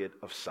blanket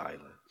of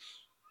silence?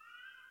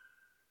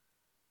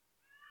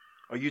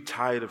 Are you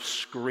tired of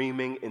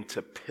screaming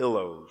into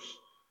pillows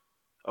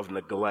of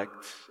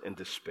neglect and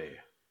despair?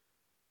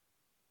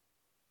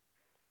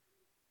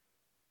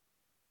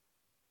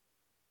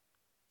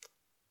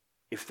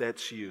 If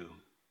that's you,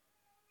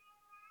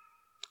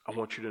 I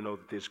want you to know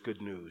that there's good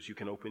news. You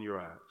can open your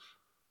eyes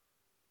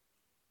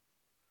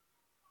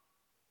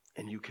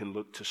and you can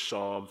look to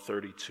Psalm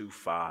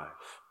 32:5.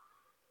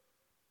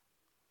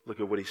 Look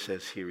at what he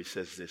says here. He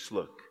says this,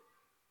 look,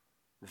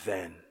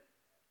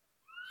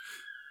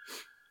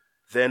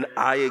 Then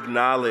I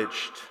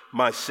acknowledged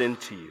my sin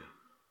to you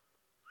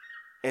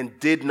and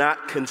did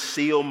not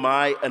conceal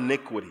my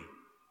iniquity.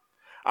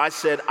 I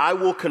said, I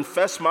will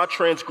confess my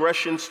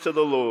transgressions to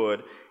the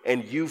Lord,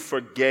 and you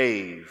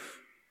forgave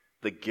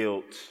the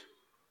guilt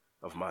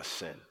of my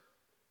sin.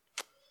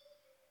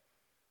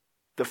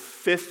 The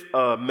Fifth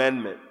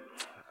Amendment,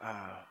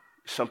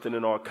 something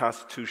in our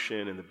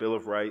Constitution and the Bill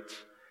of Rights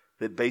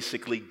that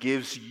basically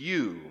gives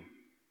you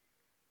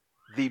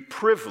the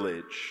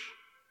privilege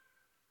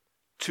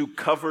to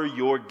cover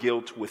your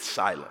guilt with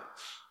silence.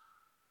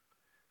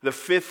 The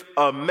Fifth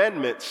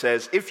Amendment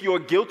says if you're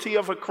guilty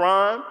of a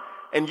crime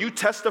and you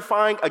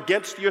testifying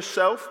against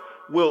yourself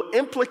will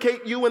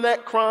implicate you in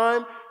that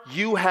crime,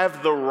 you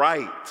have the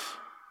right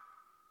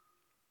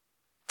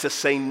to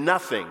say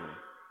nothing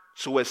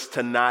so as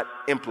to not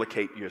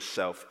implicate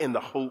yourself in the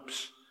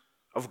hopes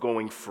of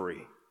going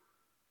free.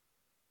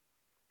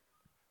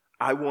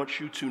 I want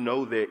you to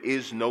know there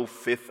is no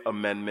Fifth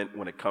Amendment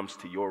when it comes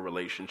to your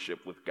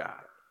relationship with God.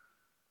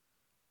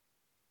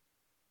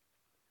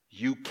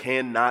 You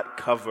cannot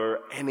cover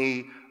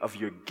any of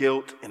your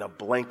guilt in a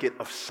blanket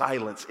of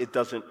silence. It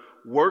doesn't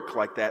work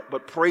like that,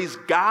 but praise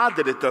God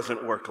that it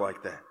doesn't work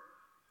like that.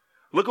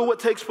 Look at what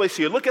takes place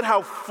here. Look at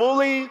how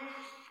fully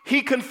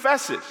he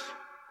confesses,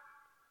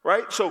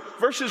 right? So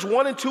verses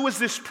 1 and 2 is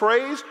this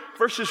praise.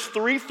 Verses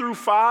 3 through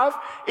 5,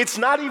 it's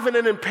not even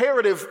an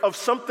imperative of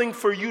something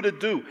for you to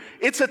do.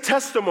 It's a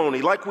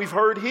testimony like we've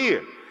heard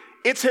here.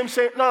 It's him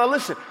saying, no,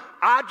 listen,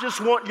 I just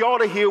want y'all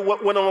to hear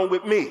what went on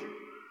with me.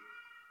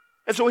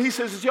 And so he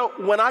says,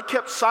 when I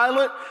kept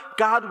silent,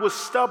 God was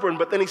stubborn.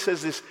 But then he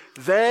says this,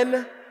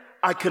 then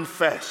I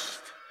confessed.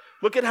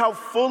 Look at how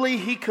fully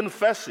he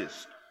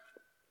confesses.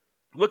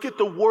 Look at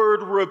the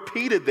word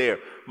repeated there.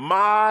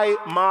 My.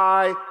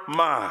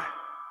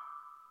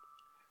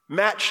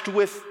 Matched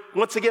with,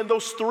 once again,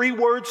 those three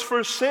words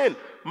for sin.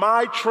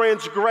 My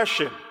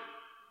transgression.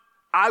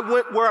 I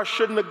went where I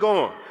shouldn't have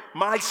gone.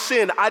 My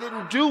sin. I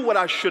didn't do what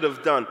I should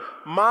have done.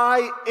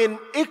 My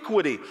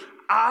iniquity.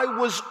 I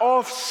was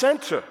off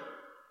center.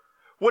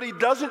 What he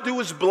doesn't do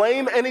is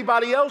blame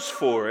anybody else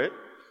for it.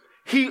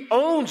 He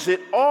owns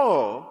it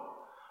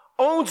all,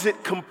 owns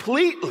it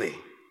completely.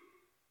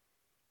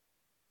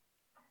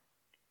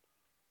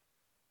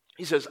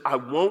 He says, I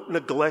won't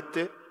neglect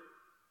it.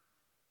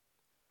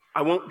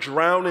 I won't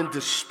drown in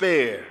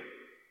despair.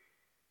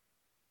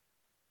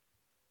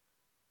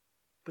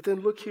 But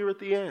then look here at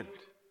the end.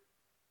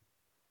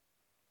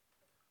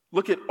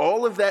 Look at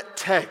all of that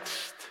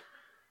text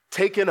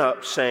taken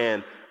up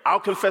saying, I'll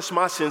confess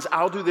my sins,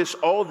 I'll do this,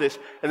 all this.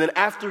 And then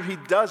after he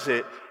does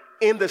it,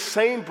 in the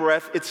same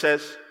breath, it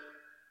says,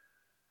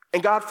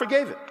 and God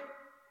forgave it.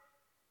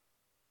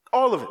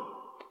 All of it.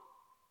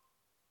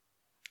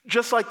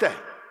 Just like that.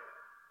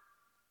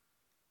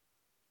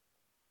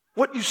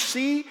 What you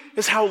see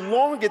is how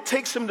long it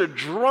takes him to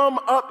drum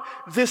up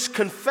this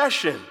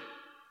confession.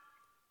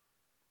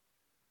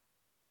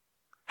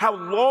 How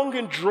long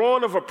and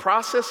drawn of a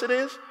process it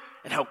is,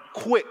 and how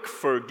quick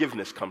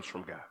forgiveness comes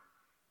from God.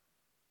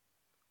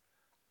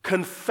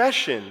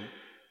 Confession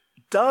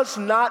does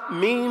not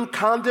mean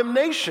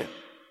condemnation.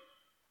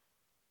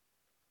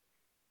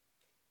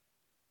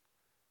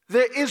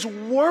 There is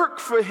work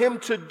for him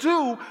to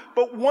do,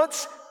 but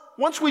once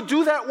we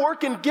do that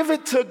work and give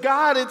it to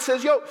God, it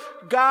says,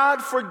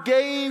 God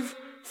forgave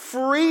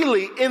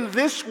freely. In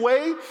this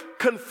way,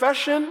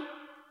 confession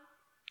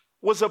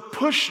was a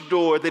push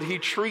door that he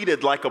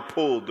treated like a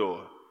pull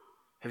door.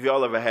 Have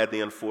y'all ever had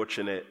the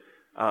unfortunate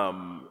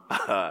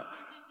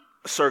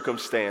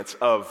circumstance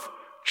of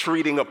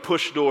treating a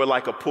push door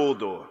like a pull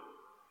door?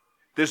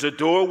 There's a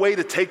doorway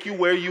to take you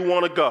where you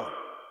want to go.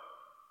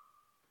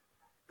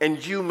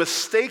 And you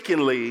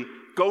mistakenly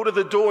go to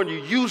the door and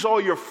you use all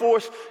your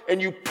force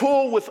and you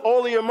pull with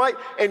all of your might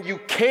and you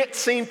can't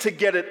seem to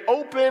get it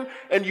open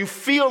and you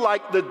feel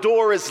like the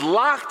door is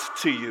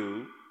locked to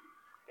you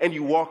and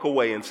you walk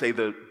away and say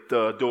the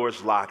door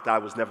is locked. I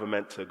was never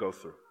meant to go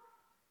through.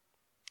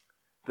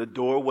 The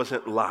door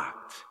wasn't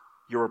locked.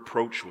 Your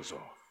approach was off.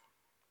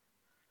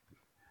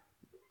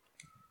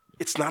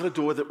 It's not a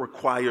door that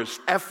requires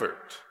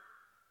effort.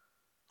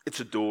 It's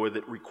a door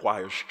that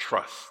requires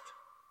trust.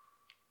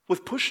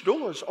 With push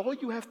doors, all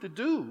you have to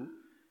do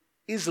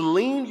is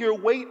lean your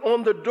weight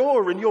on the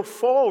door and you'll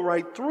fall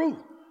right through.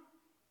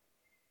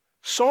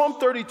 Psalm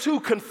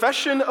 32,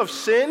 confession of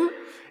sin,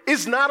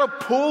 is not a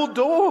pull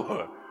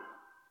door.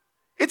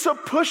 It's a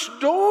push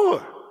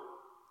door.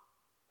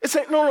 It's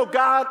saying, no,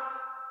 God,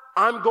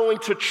 I'm going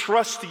to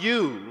trust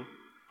you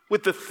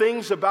with the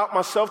things about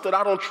myself that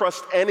I don't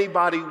trust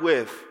anybody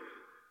with.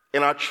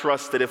 And I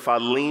trust that if I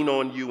lean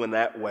on you in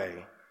that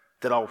way,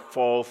 that I'll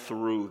fall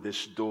through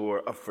this door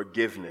of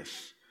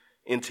forgiveness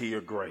into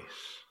your grace.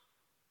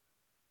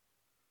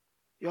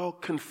 Y'all,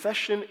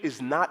 confession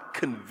is not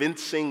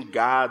convincing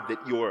God that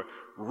you're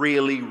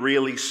really,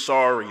 really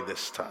sorry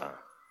this time.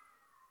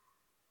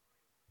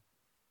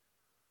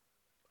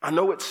 I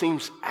know it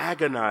seems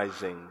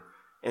agonizing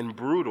and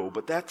brutal,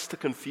 but that's to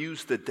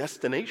confuse the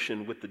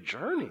destination with the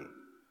journey.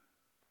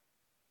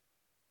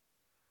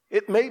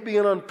 It may be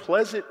an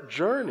unpleasant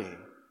journey,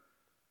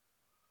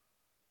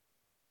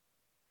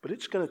 but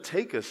it's going to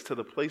take us to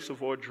the place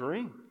of our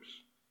dreams.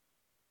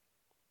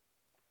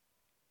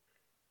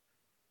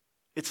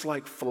 It's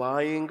like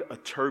flying a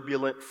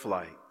turbulent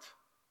flight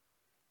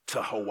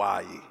to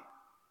Hawaii.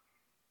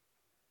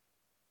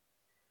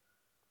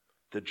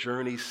 The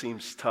journey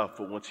seems tough,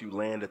 but once you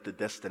land at the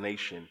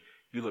destination,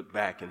 you look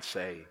back and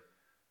say,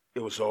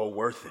 it was all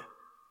worth it.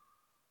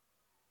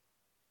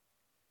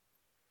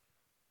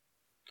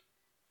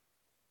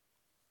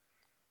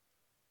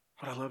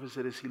 What I love is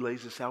that as he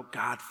lays this out,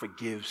 God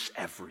forgives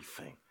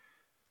everything.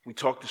 We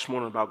talked this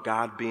morning about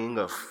God being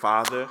a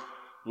father.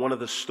 One of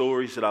the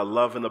stories that I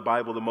love in the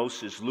Bible the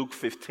most is Luke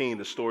 15,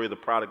 the story of the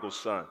prodigal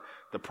son.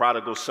 The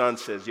prodigal son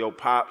says,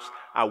 Pops,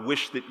 I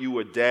wish that you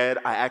were dead.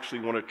 I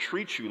actually want to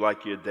treat you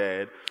like your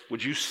dad.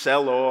 Would you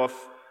sell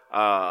off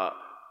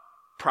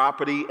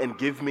property and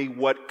give me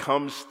what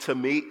comes to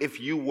me? If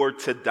you were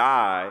to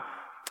die,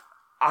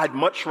 I'd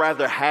much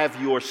rather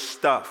have your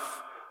stuff.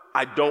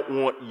 I don't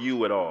want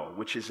you at all,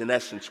 which is in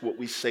essence what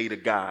we say to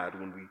God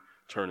when we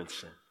turn in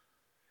sin.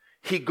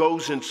 He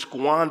goes and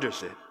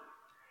squanders it.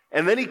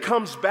 And then he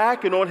comes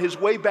back, and on his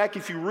way back,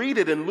 if you read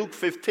it in Luke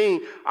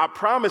 15, I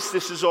promise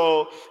this is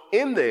all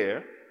in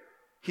there.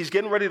 He's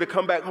getting ready to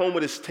come back home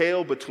with his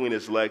tail between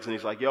his legs, and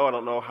he's like, I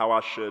don't know how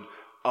I should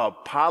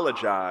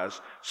apologize.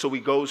 So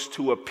he goes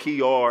to a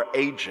PR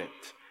agent,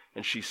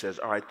 and she says,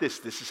 all right,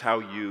 this is how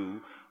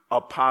you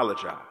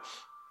apologize.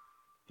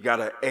 You got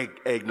to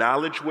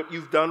acknowledge what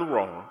you've done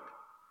wrong.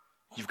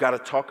 You've got to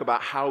talk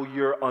about how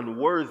you're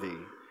unworthy,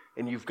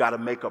 and you've got to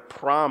make a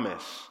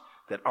promise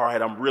that, all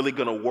right, I'm really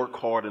going to work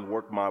hard and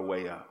work my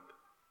way up.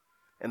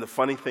 And the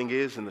funny thing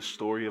is, in the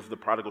story of the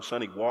prodigal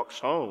son, he walks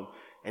home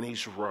and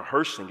he's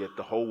rehearsing it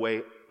the whole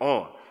way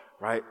on,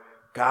 right?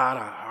 God,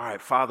 all right,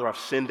 Father, I've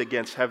sinned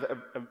against heaven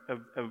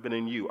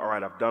and you. All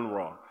right, I've done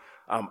wrong.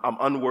 I'm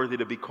unworthy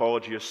to be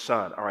called your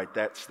son. All right,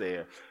 that's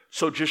there.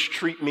 So just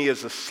treat me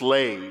as a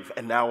slave,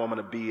 and now I'm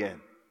going to be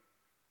in.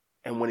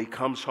 And when he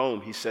comes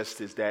home, he says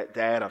to his dad,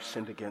 Dad, I've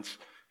sinned against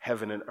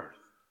heaven and earth.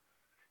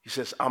 He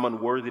says, I'm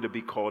unworthy to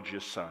be called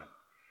your son.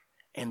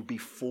 And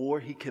before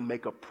he can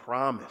make a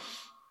promise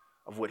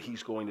of what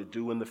he's going to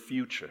do in the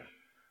future,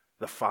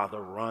 the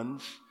father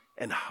runs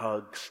and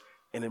hugs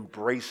and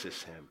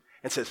embraces him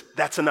and says,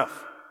 that's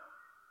enough.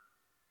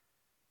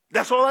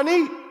 That's all I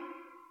need.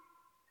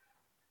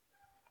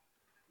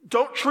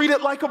 Don't treat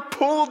it like a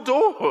pull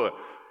door.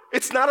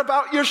 It's not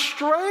about your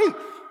strength.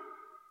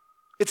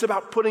 It's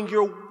about putting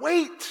your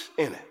weight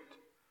in it,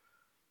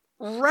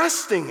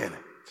 resting in it.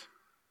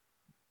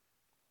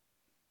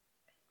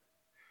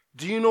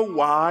 Do you know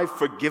why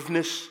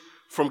forgiveness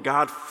from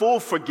God, full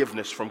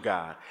forgiveness from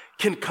God,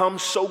 can come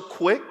so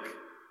quick?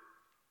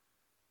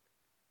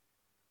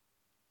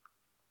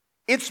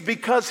 It's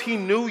because he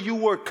knew you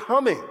were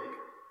coming.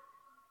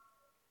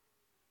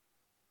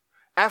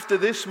 After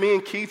this, me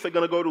and Keith are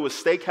going to go to a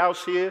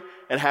steakhouse here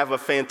and have a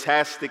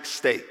fantastic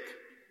steak.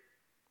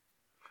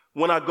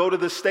 When I go to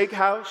the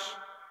steakhouse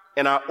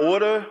and I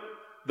order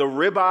the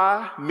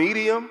ribeye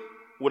medium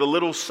with a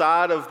little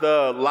side of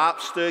the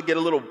lobster, get a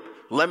little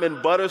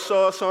lemon butter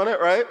sauce on it,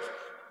 right?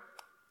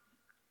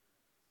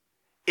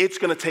 It's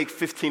going to take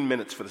 15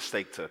 minutes for the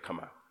steak to come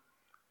out.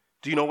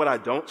 Do you know what I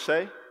don't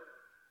say?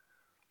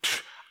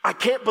 I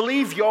can't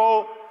believe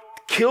y'all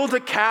killed a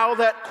cow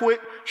that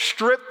quick,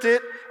 stripped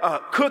it,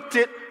 cooked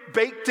it,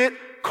 baked it,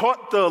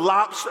 caught the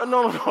lobster.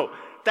 No.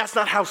 That's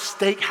not how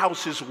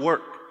steakhouses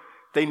work.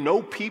 They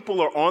know people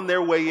are on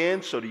their way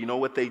in, so do you know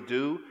what they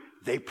do?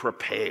 They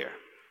prepare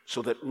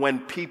so that when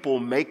people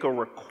make a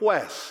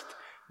request,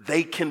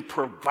 they can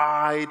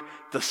provide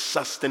the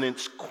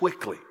sustenance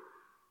quickly.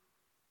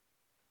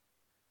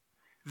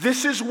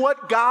 This is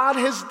what God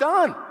has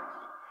done.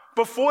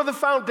 Before the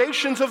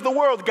foundations of the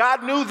world,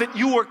 God knew that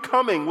you were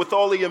coming with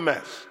all of your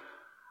mess.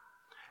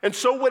 And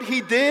so what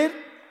he did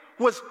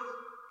was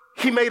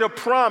he made a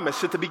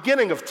promise at the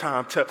beginning of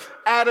time to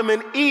Adam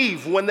and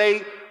Eve when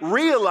they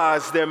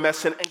realized their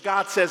mess. And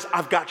God says,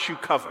 I've got you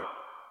covered.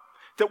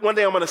 That one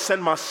day I'm going to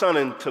send my son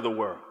into the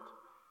world.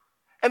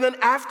 And then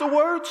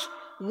afterwards,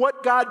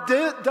 what God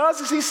does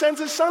is he sends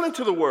his son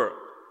into the world.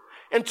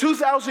 And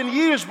 2,000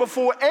 years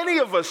before any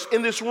of us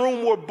in this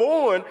room were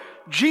born,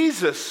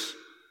 Jesus,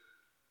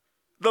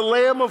 the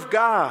Lamb of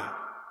God,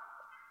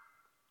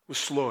 was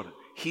slaughtered.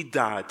 He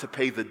died to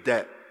pay the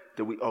debt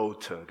that we owe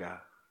to God.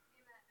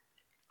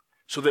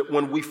 So that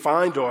when we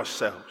find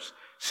ourselves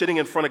sitting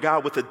in front of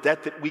God with a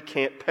debt that we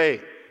can't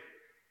pay,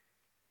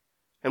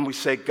 and we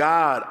say,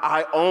 God,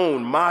 I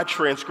own my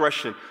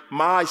transgression,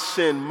 my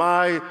sin,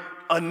 my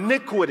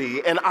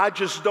iniquity, and I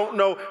just don't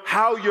know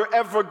how you're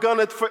ever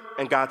gonna,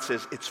 and God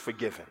says, it's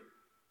forgiven.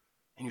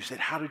 And you said,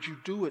 how did you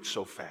do it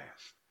so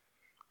fast?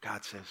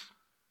 God says,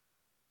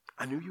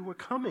 I knew you were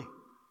coming.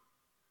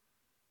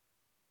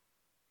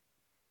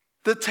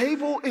 The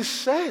table is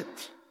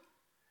set.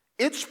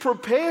 It's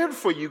prepared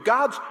for you.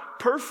 God's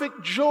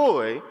perfect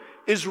joy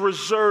is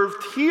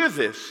reserved, hear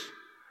this,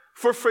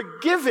 for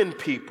forgiven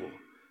people,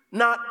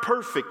 not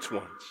perfect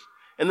ones.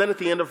 And then at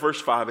the end of verse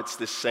 5, it's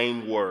this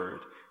same word,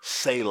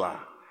 Selah.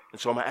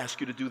 And so I'm going to ask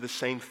you to do the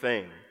same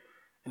thing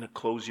and to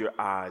close your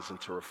eyes and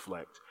to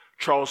reflect.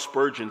 Charles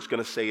Spurgeon's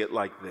going to say it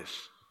like this.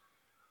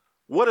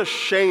 What a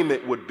shame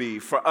it would be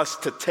for us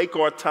to take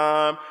our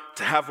time,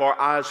 to have our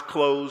eyes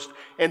closed,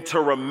 and to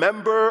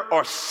remember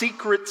our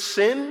secret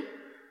sin,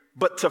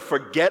 but to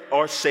forget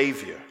our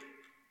Savior.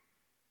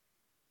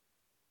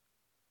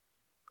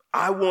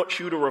 I want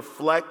you to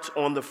reflect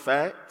on the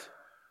fact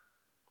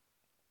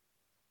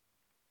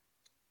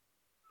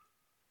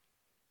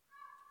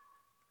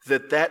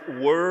that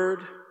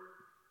word,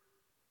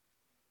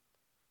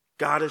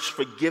 God has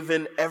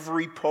forgiven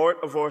every part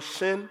of our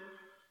sin.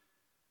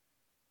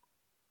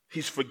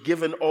 He's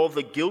forgiven all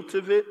the guilt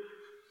of it,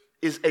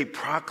 is a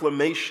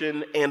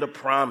proclamation and a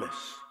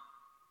promise.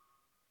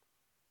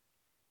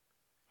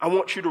 I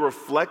want you to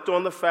reflect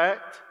on the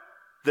fact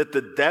that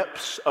the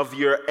depths of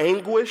your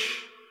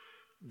anguish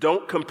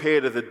don't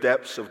compare to the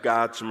depths of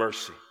God's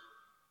mercy.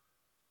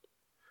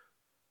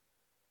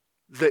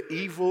 The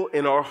evil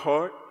in our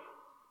heart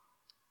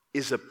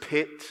is a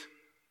pit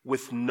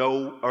with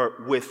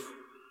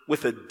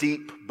with a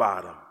deep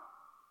bottom.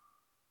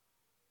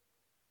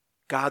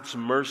 God's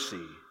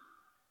mercy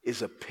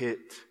is a pit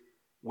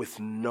with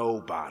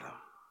no bottom.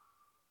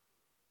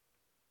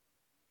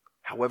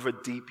 However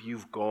deep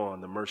you've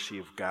gone, the mercy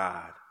of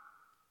God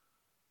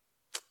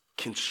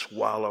can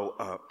swallow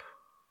up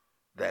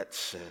that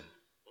sin.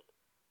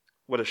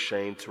 What a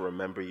shame to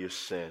remember your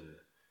sin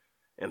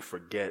and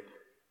forget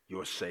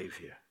your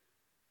Savior.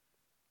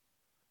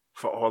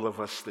 For all of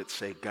us that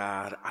say,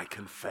 God, I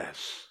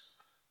confess.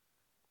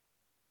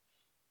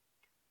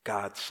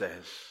 God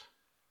says,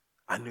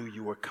 I knew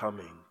you were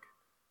coming.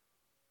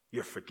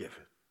 You're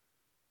forgiven.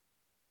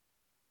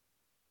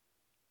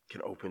 You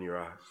can open your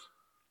eyes.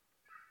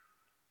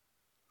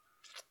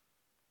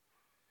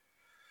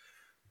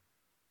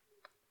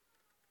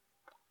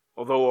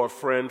 Although our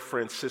friend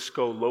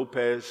Francisco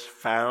Lopez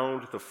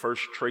found the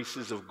first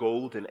traces of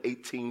gold in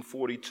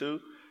 1842,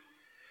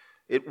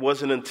 it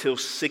wasn't until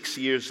 6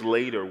 years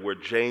later where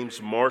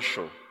James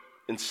Marshall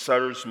in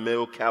Sutter's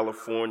Mill,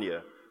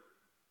 California,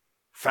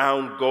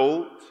 found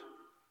gold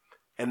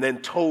and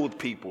then told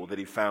people that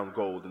he found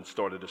gold and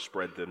started to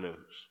spread the news.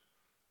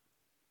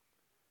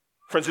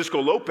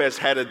 Francisco Lopez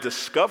had a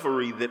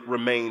discovery that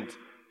remained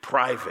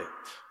private.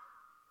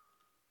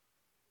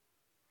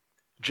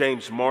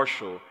 James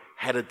Marshall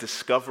had a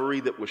discovery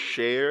that was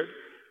shared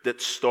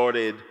that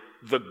started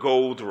the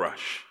gold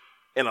rush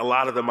and a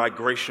lot of the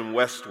migration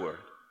westward.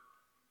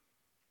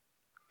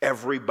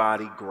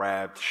 Everybody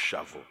grabbed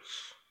shovels.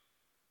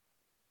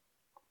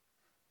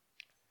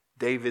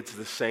 David's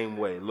the same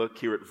way. Look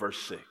here at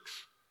verse 6.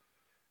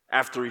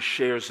 After he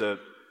shares a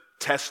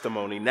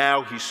testimony,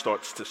 now he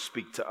starts to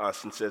speak to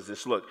us and says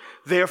this, look,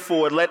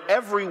 therefore let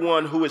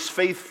everyone who is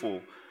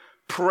faithful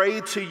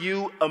pray to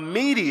you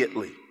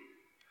immediately.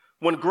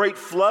 When great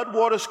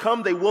floodwaters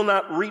come, they will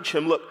not reach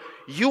him. Look,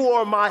 you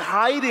are my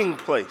hiding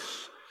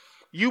place.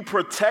 You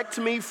protect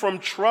me from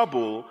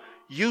trouble.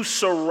 You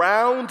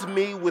surround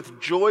me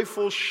with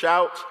joyful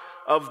shouts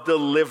of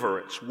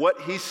deliverance. What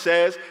he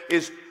says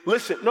is,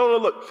 listen,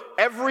 look,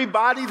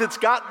 everybody that's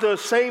got the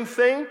same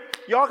thing,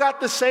 y'all got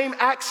the same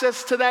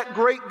access to that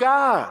great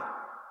God.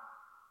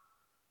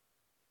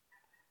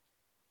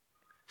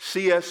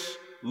 C.S.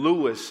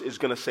 Lewis is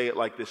going to say it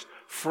like this.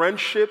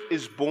 Friendship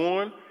is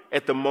born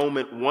at the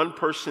moment one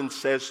person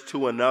says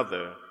to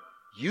another,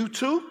 you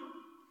too?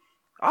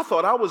 I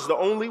thought I was the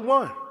only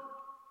one.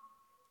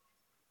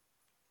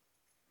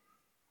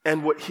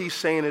 And what he's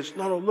saying is,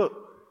 no, look,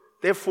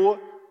 therefore,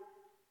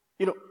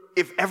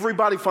 if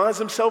everybody finds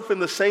himself in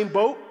the same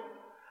boat,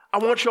 I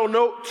want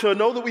y'all to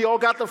know that we all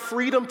got the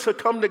freedom to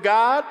come to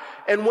God.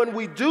 And when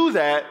we do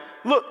that,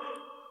 look,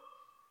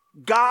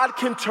 God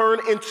can turn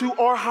into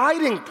our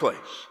hiding place.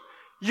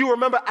 You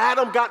remember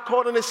Adam got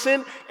caught in his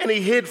sin and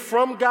he hid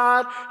from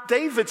God.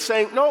 David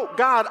saying, no,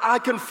 God, I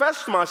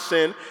confessed my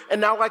sin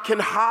and now I can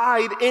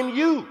hide in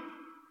you.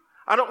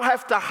 I don't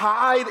have to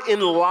hide in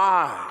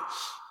lies.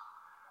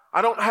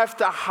 I don't have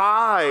to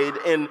hide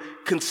in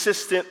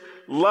consistent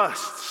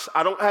lusts.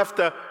 I don't have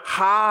to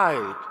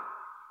hide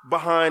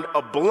behind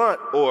a blunt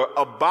or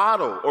a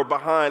bottle or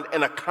behind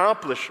an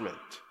accomplishment.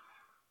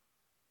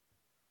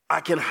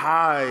 I can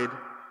hide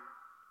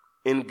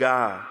in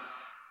God.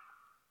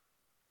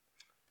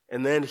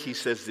 And then he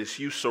says this,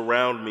 you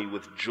surround me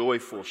with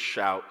joyful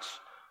shouts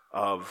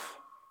of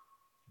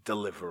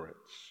deliverance.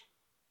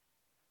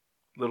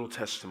 Little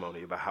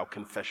testimony about how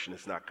confession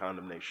is not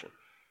condemnation.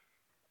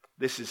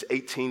 This is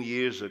 18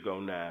 years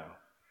ago now.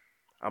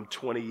 I'm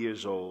 20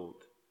 years old.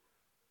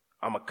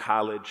 I'm a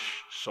college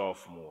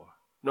sophomore.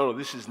 No,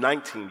 this is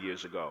 19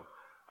 years ago.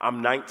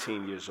 I'm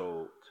 19 years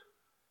old,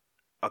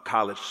 a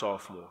college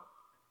sophomore.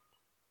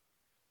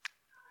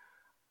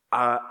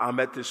 I'm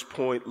at this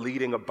point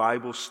leading a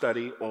Bible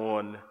study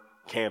on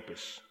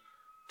campus,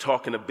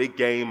 talking a big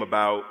game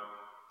about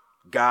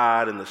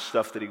God and the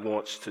stuff that he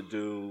wants to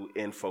do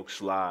in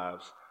folks'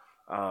 lives.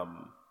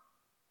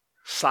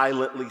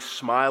 Silently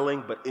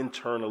smiling, but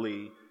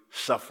internally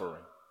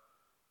suffering.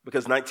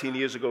 Because 19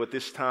 years ago at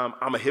this time,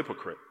 I'm a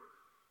hypocrite.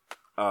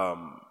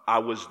 I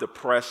was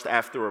depressed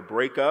after a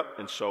breakup,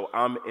 and so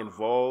I'm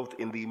involved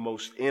in the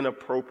most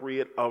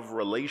inappropriate of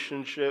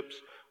relationships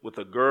with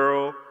a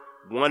girl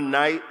one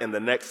night, and the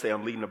next day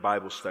I'm leading a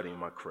Bible study in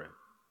my crib.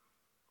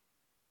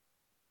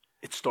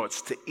 It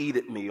starts to eat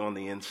at me on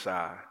the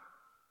inside.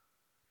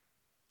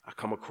 I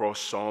come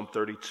across Psalm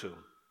 32.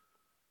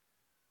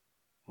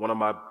 One of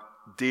my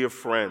dear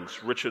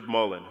friends, Richard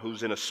Mullen,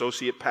 who's an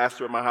associate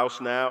pastor at my house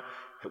now,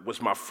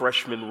 was my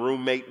freshman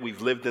roommate.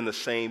 We've lived in the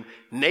same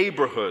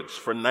neighborhoods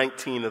for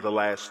 19 of the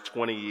last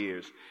 20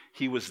 years.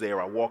 He was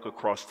there. I walk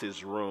across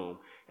his room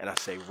and I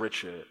say,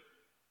 Richard,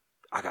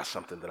 I got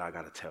something that I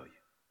got to tell you.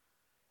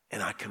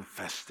 And I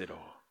confessed it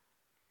all.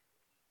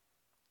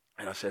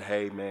 And I said,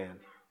 hey, man,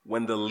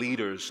 when the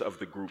leaders of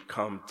the group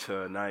come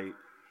tonight,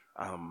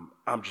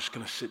 I'm just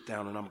going to sit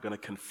down and I'm going to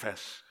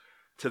confess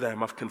to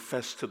them. I've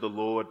confessed to the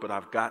Lord, but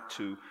I've got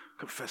to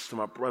confess to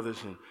my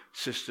brothers and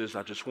sisters.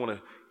 I just want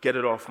to get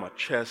it off my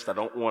chest. I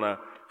don't want to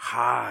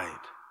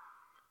hide.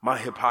 My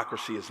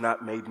hypocrisy has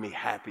not made me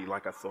happy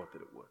like I thought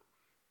that it would.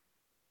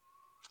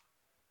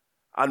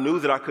 I knew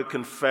that I could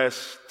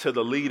confess to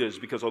the leaders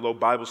because although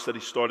Bible study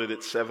started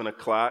at 7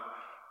 o'clock,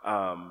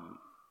 the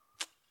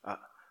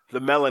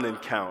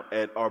melanin count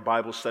at our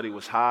Bible study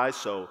was high,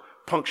 so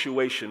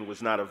punctuation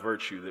was not a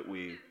virtue that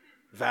we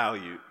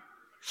valued.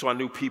 So I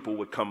knew people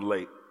would come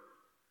late.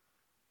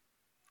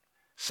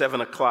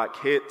 7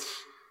 o'clock hits.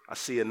 I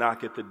see a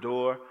knock at the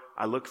door.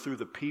 I look through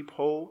the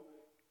peephole.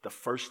 The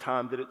first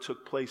time that it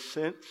took place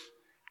since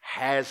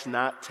has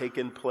not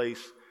taken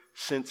place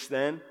since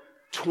then.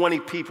 20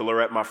 people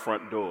are at my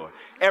front door.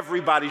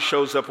 Everybody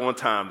shows up on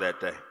time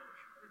that day.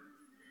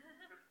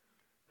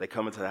 They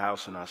come into the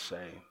house and I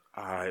say,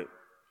 all right,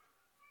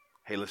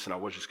 hey, listen, I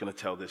was just going to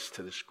tell this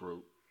to this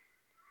group.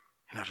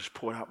 And I just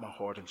poured out my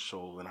heart and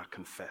soul and I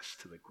confessed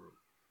to the group.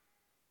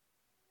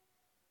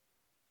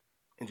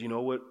 And you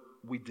know what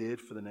we did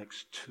for the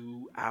next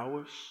 2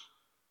 hours?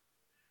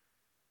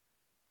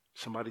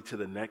 Somebody to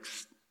the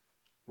next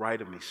right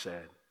of me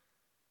said,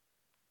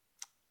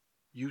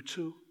 you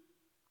too?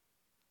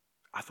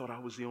 I thought I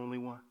was the only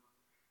one.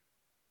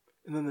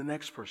 And then the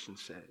next person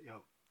said,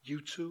 yo,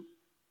 you too?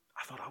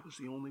 I thought I was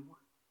the only one.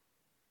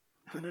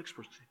 And the next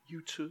person said,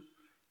 you too,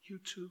 you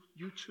too,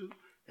 you too.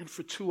 And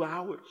for 2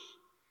 hours,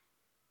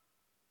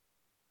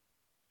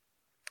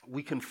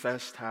 we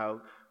confessed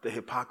how the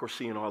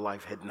hypocrisy in our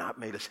life had not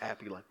made us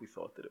happy like we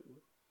thought that it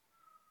would.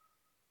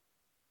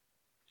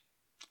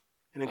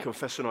 And in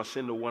confessing our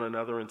sin to one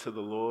another and to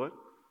the Lord,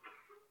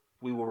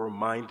 we were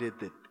reminded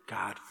that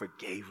God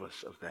forgave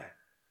us of that.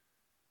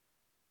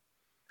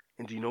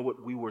 And do you know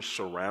what we were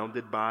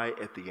surrounded by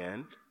at the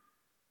end?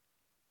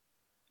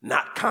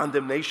 Not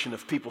condemnation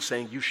of people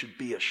saying you should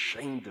be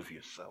ashamed of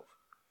yourself,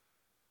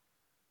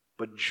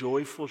 but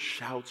joyful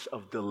shouts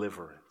of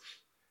deliverance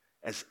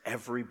as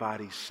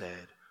everybody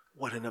said,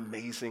 what an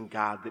amazing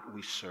God that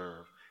we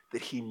serve,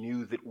 that he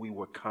knew that we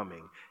were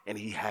coming and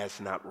he has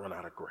not run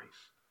out of grace.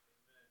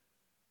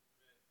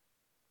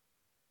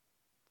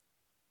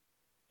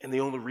 And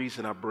the only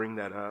reason I bring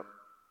that up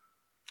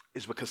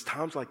is because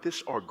times like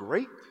this are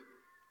great,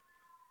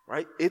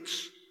 right?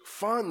 It's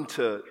fun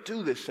to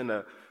do this and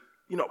to,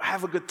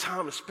 have a good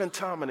time and spend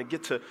time and to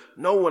get to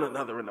know one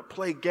another and to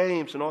play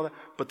games and all that.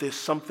 But there's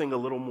something a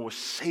little more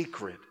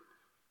sacred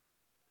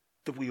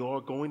that we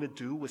are going to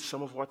do with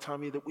some of our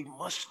time here, that we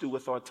must do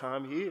with our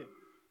time here.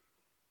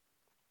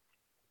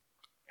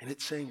 And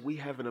it's saying we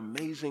have an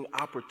amazing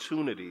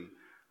opportunity.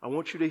 I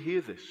want you to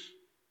hear this.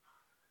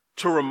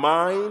 To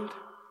remind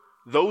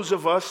those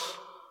of us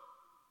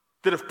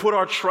that have put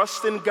our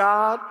trust in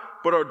God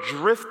but are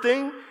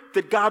drifting,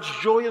 that God's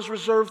joy is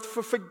reserved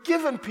for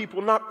forgiven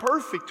people, not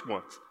perfect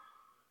ones.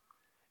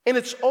 And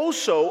it's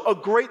also a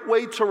great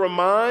way to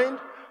remind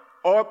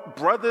our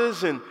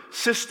brothers and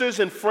sisters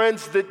and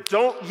friends that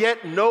don't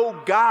yet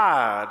know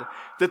God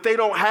that they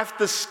don't have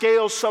to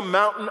scale some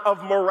mountain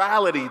of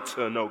morality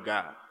to know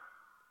God.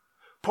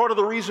 Part of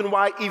the reason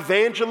why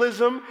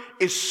evangelism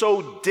is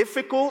so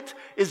difficult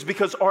is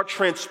because our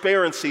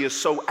transparency is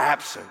so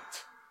absent.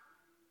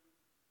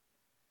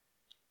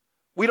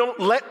 We don't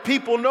let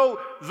people know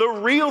the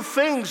real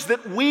things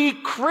that we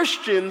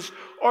Christians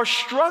are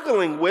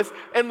struggling with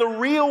and the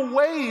real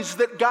ways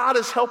that God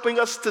is helping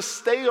us to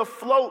stay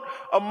afloat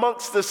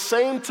amongst the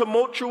same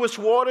tumultuous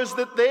waters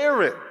that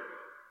they're in.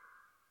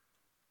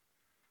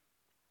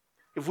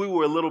 If we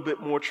were a little bit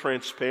more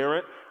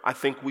transparent, I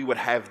think we would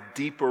have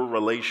deeper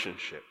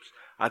relationships.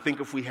 I think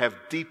if we have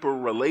deeper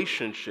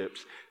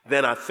relationships,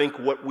 then I think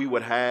what we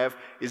would have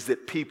is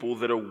that people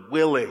that are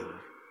willing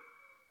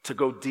to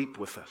go deep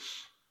with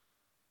us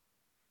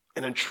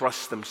and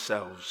entrust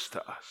themselves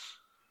to us.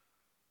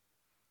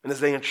 And as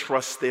they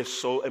entrust their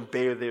soul and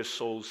bare their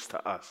souls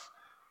to us,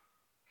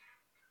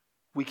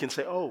 we can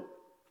say, oh,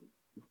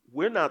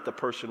 we're not the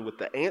person with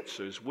the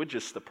answers. We're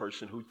just the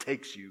person who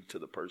takes you to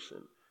the person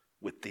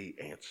with the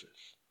answers.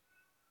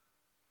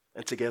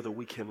 And together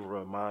we can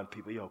remind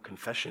people,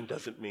 confession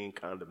doesn't mean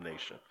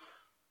condemnation.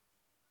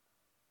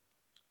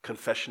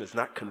 Confession is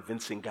not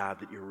convincing God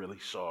that you're really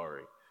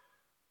sorry.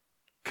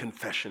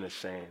 Confession is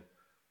saying,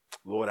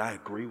 Lord, I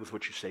agree with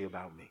what you say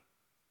about me.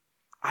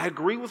 I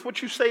agree with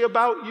what you say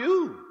about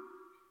you.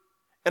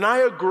 And I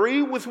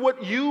agree with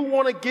what you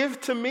want to give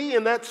to me,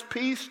 and that's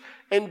peace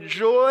and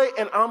joy,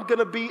 and I'm going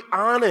to be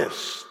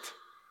honest.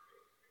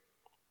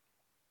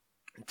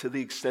 And to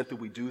the extent that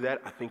we do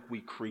that, I think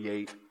we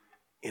create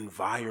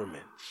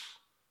environments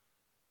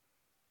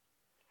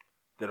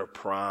that are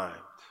primed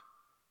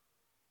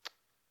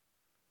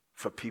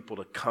for people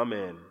to come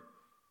in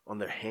on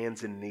their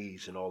hands and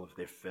knees in all of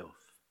their filth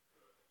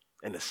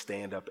and to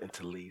stand up and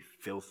to leave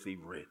filthy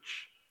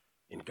rich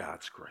in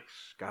God's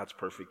grace. God's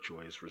perfect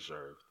joy is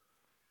reserved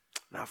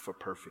not for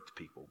perfect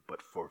people,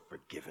 but for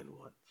forgiven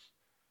ones.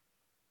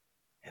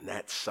 And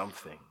that's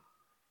something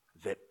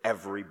that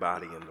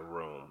everybody in the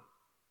room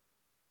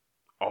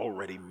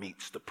already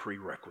meets the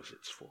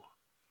prerequisites for.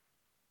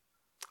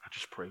 I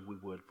just pray we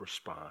would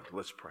respond.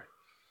 Let's pray.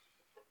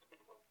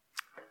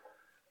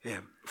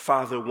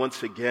 Father,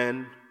 once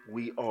again,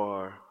 we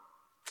are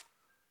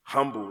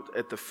humbled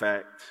at the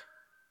fact,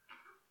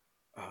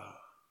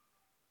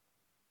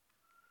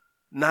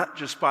 not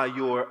just by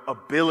your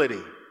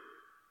ability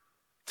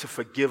to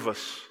forgive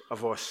us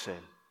of our sin,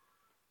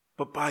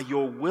 but by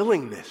your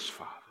willingness,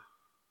 Father.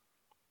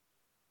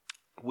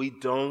 We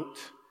don't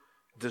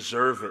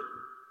deserve it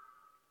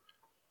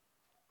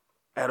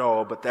at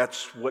all, but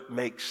that's what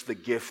makes the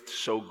gift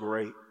so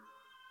great.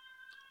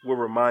 We're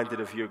reminded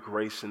of your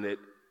grace and that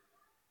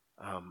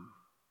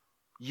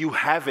you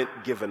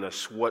haven't given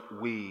us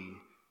what we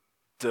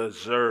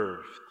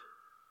deserved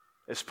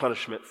as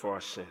punishment for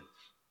our sins,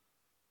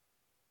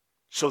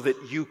 so that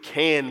you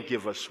can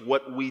give us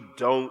what we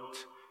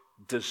don't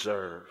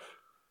deserve,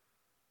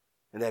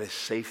 and that is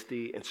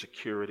safety and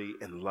security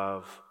and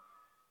love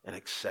and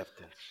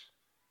acceptance.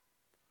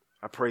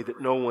 I pray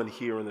that no one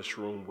here in this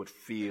room would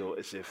feel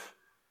as if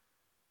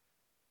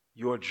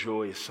your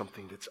joy is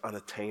something that's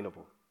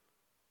unattainable,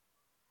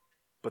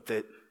 but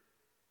that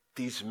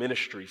these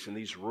ministries and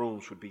these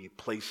rooms would be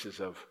places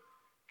of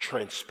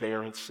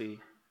transparency,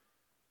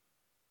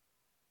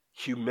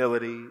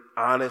 humility,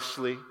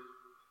 honesty,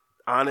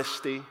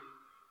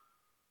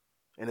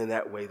 and in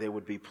that way they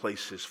would be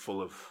places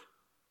full of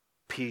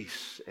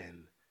peace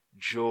and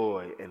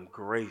joy and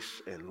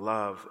grace and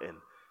love and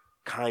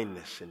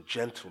kindness and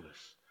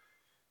gentleness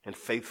and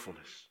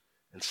faithfulness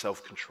and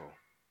self-control.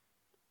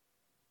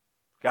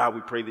 God,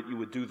 we pray that you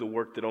would do the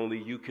work that only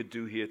you could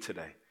do here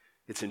today.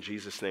 It's in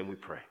Jesus' name we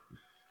pray.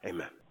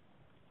 Amen.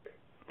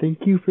 Thank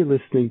you for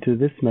listening to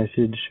this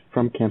message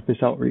from Campus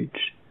Outreach.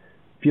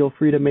 Feel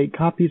free to make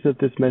copies of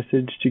this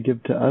message to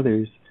give to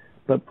others,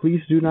 but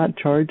please do not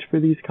charge for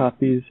these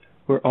copies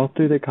or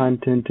alter the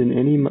content in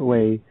any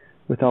way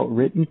without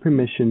written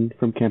permission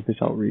from Campus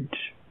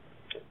Outreach.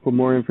 For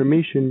more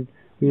information,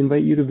 we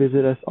invite you to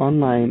visit us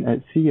online at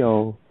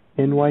conycnd.com.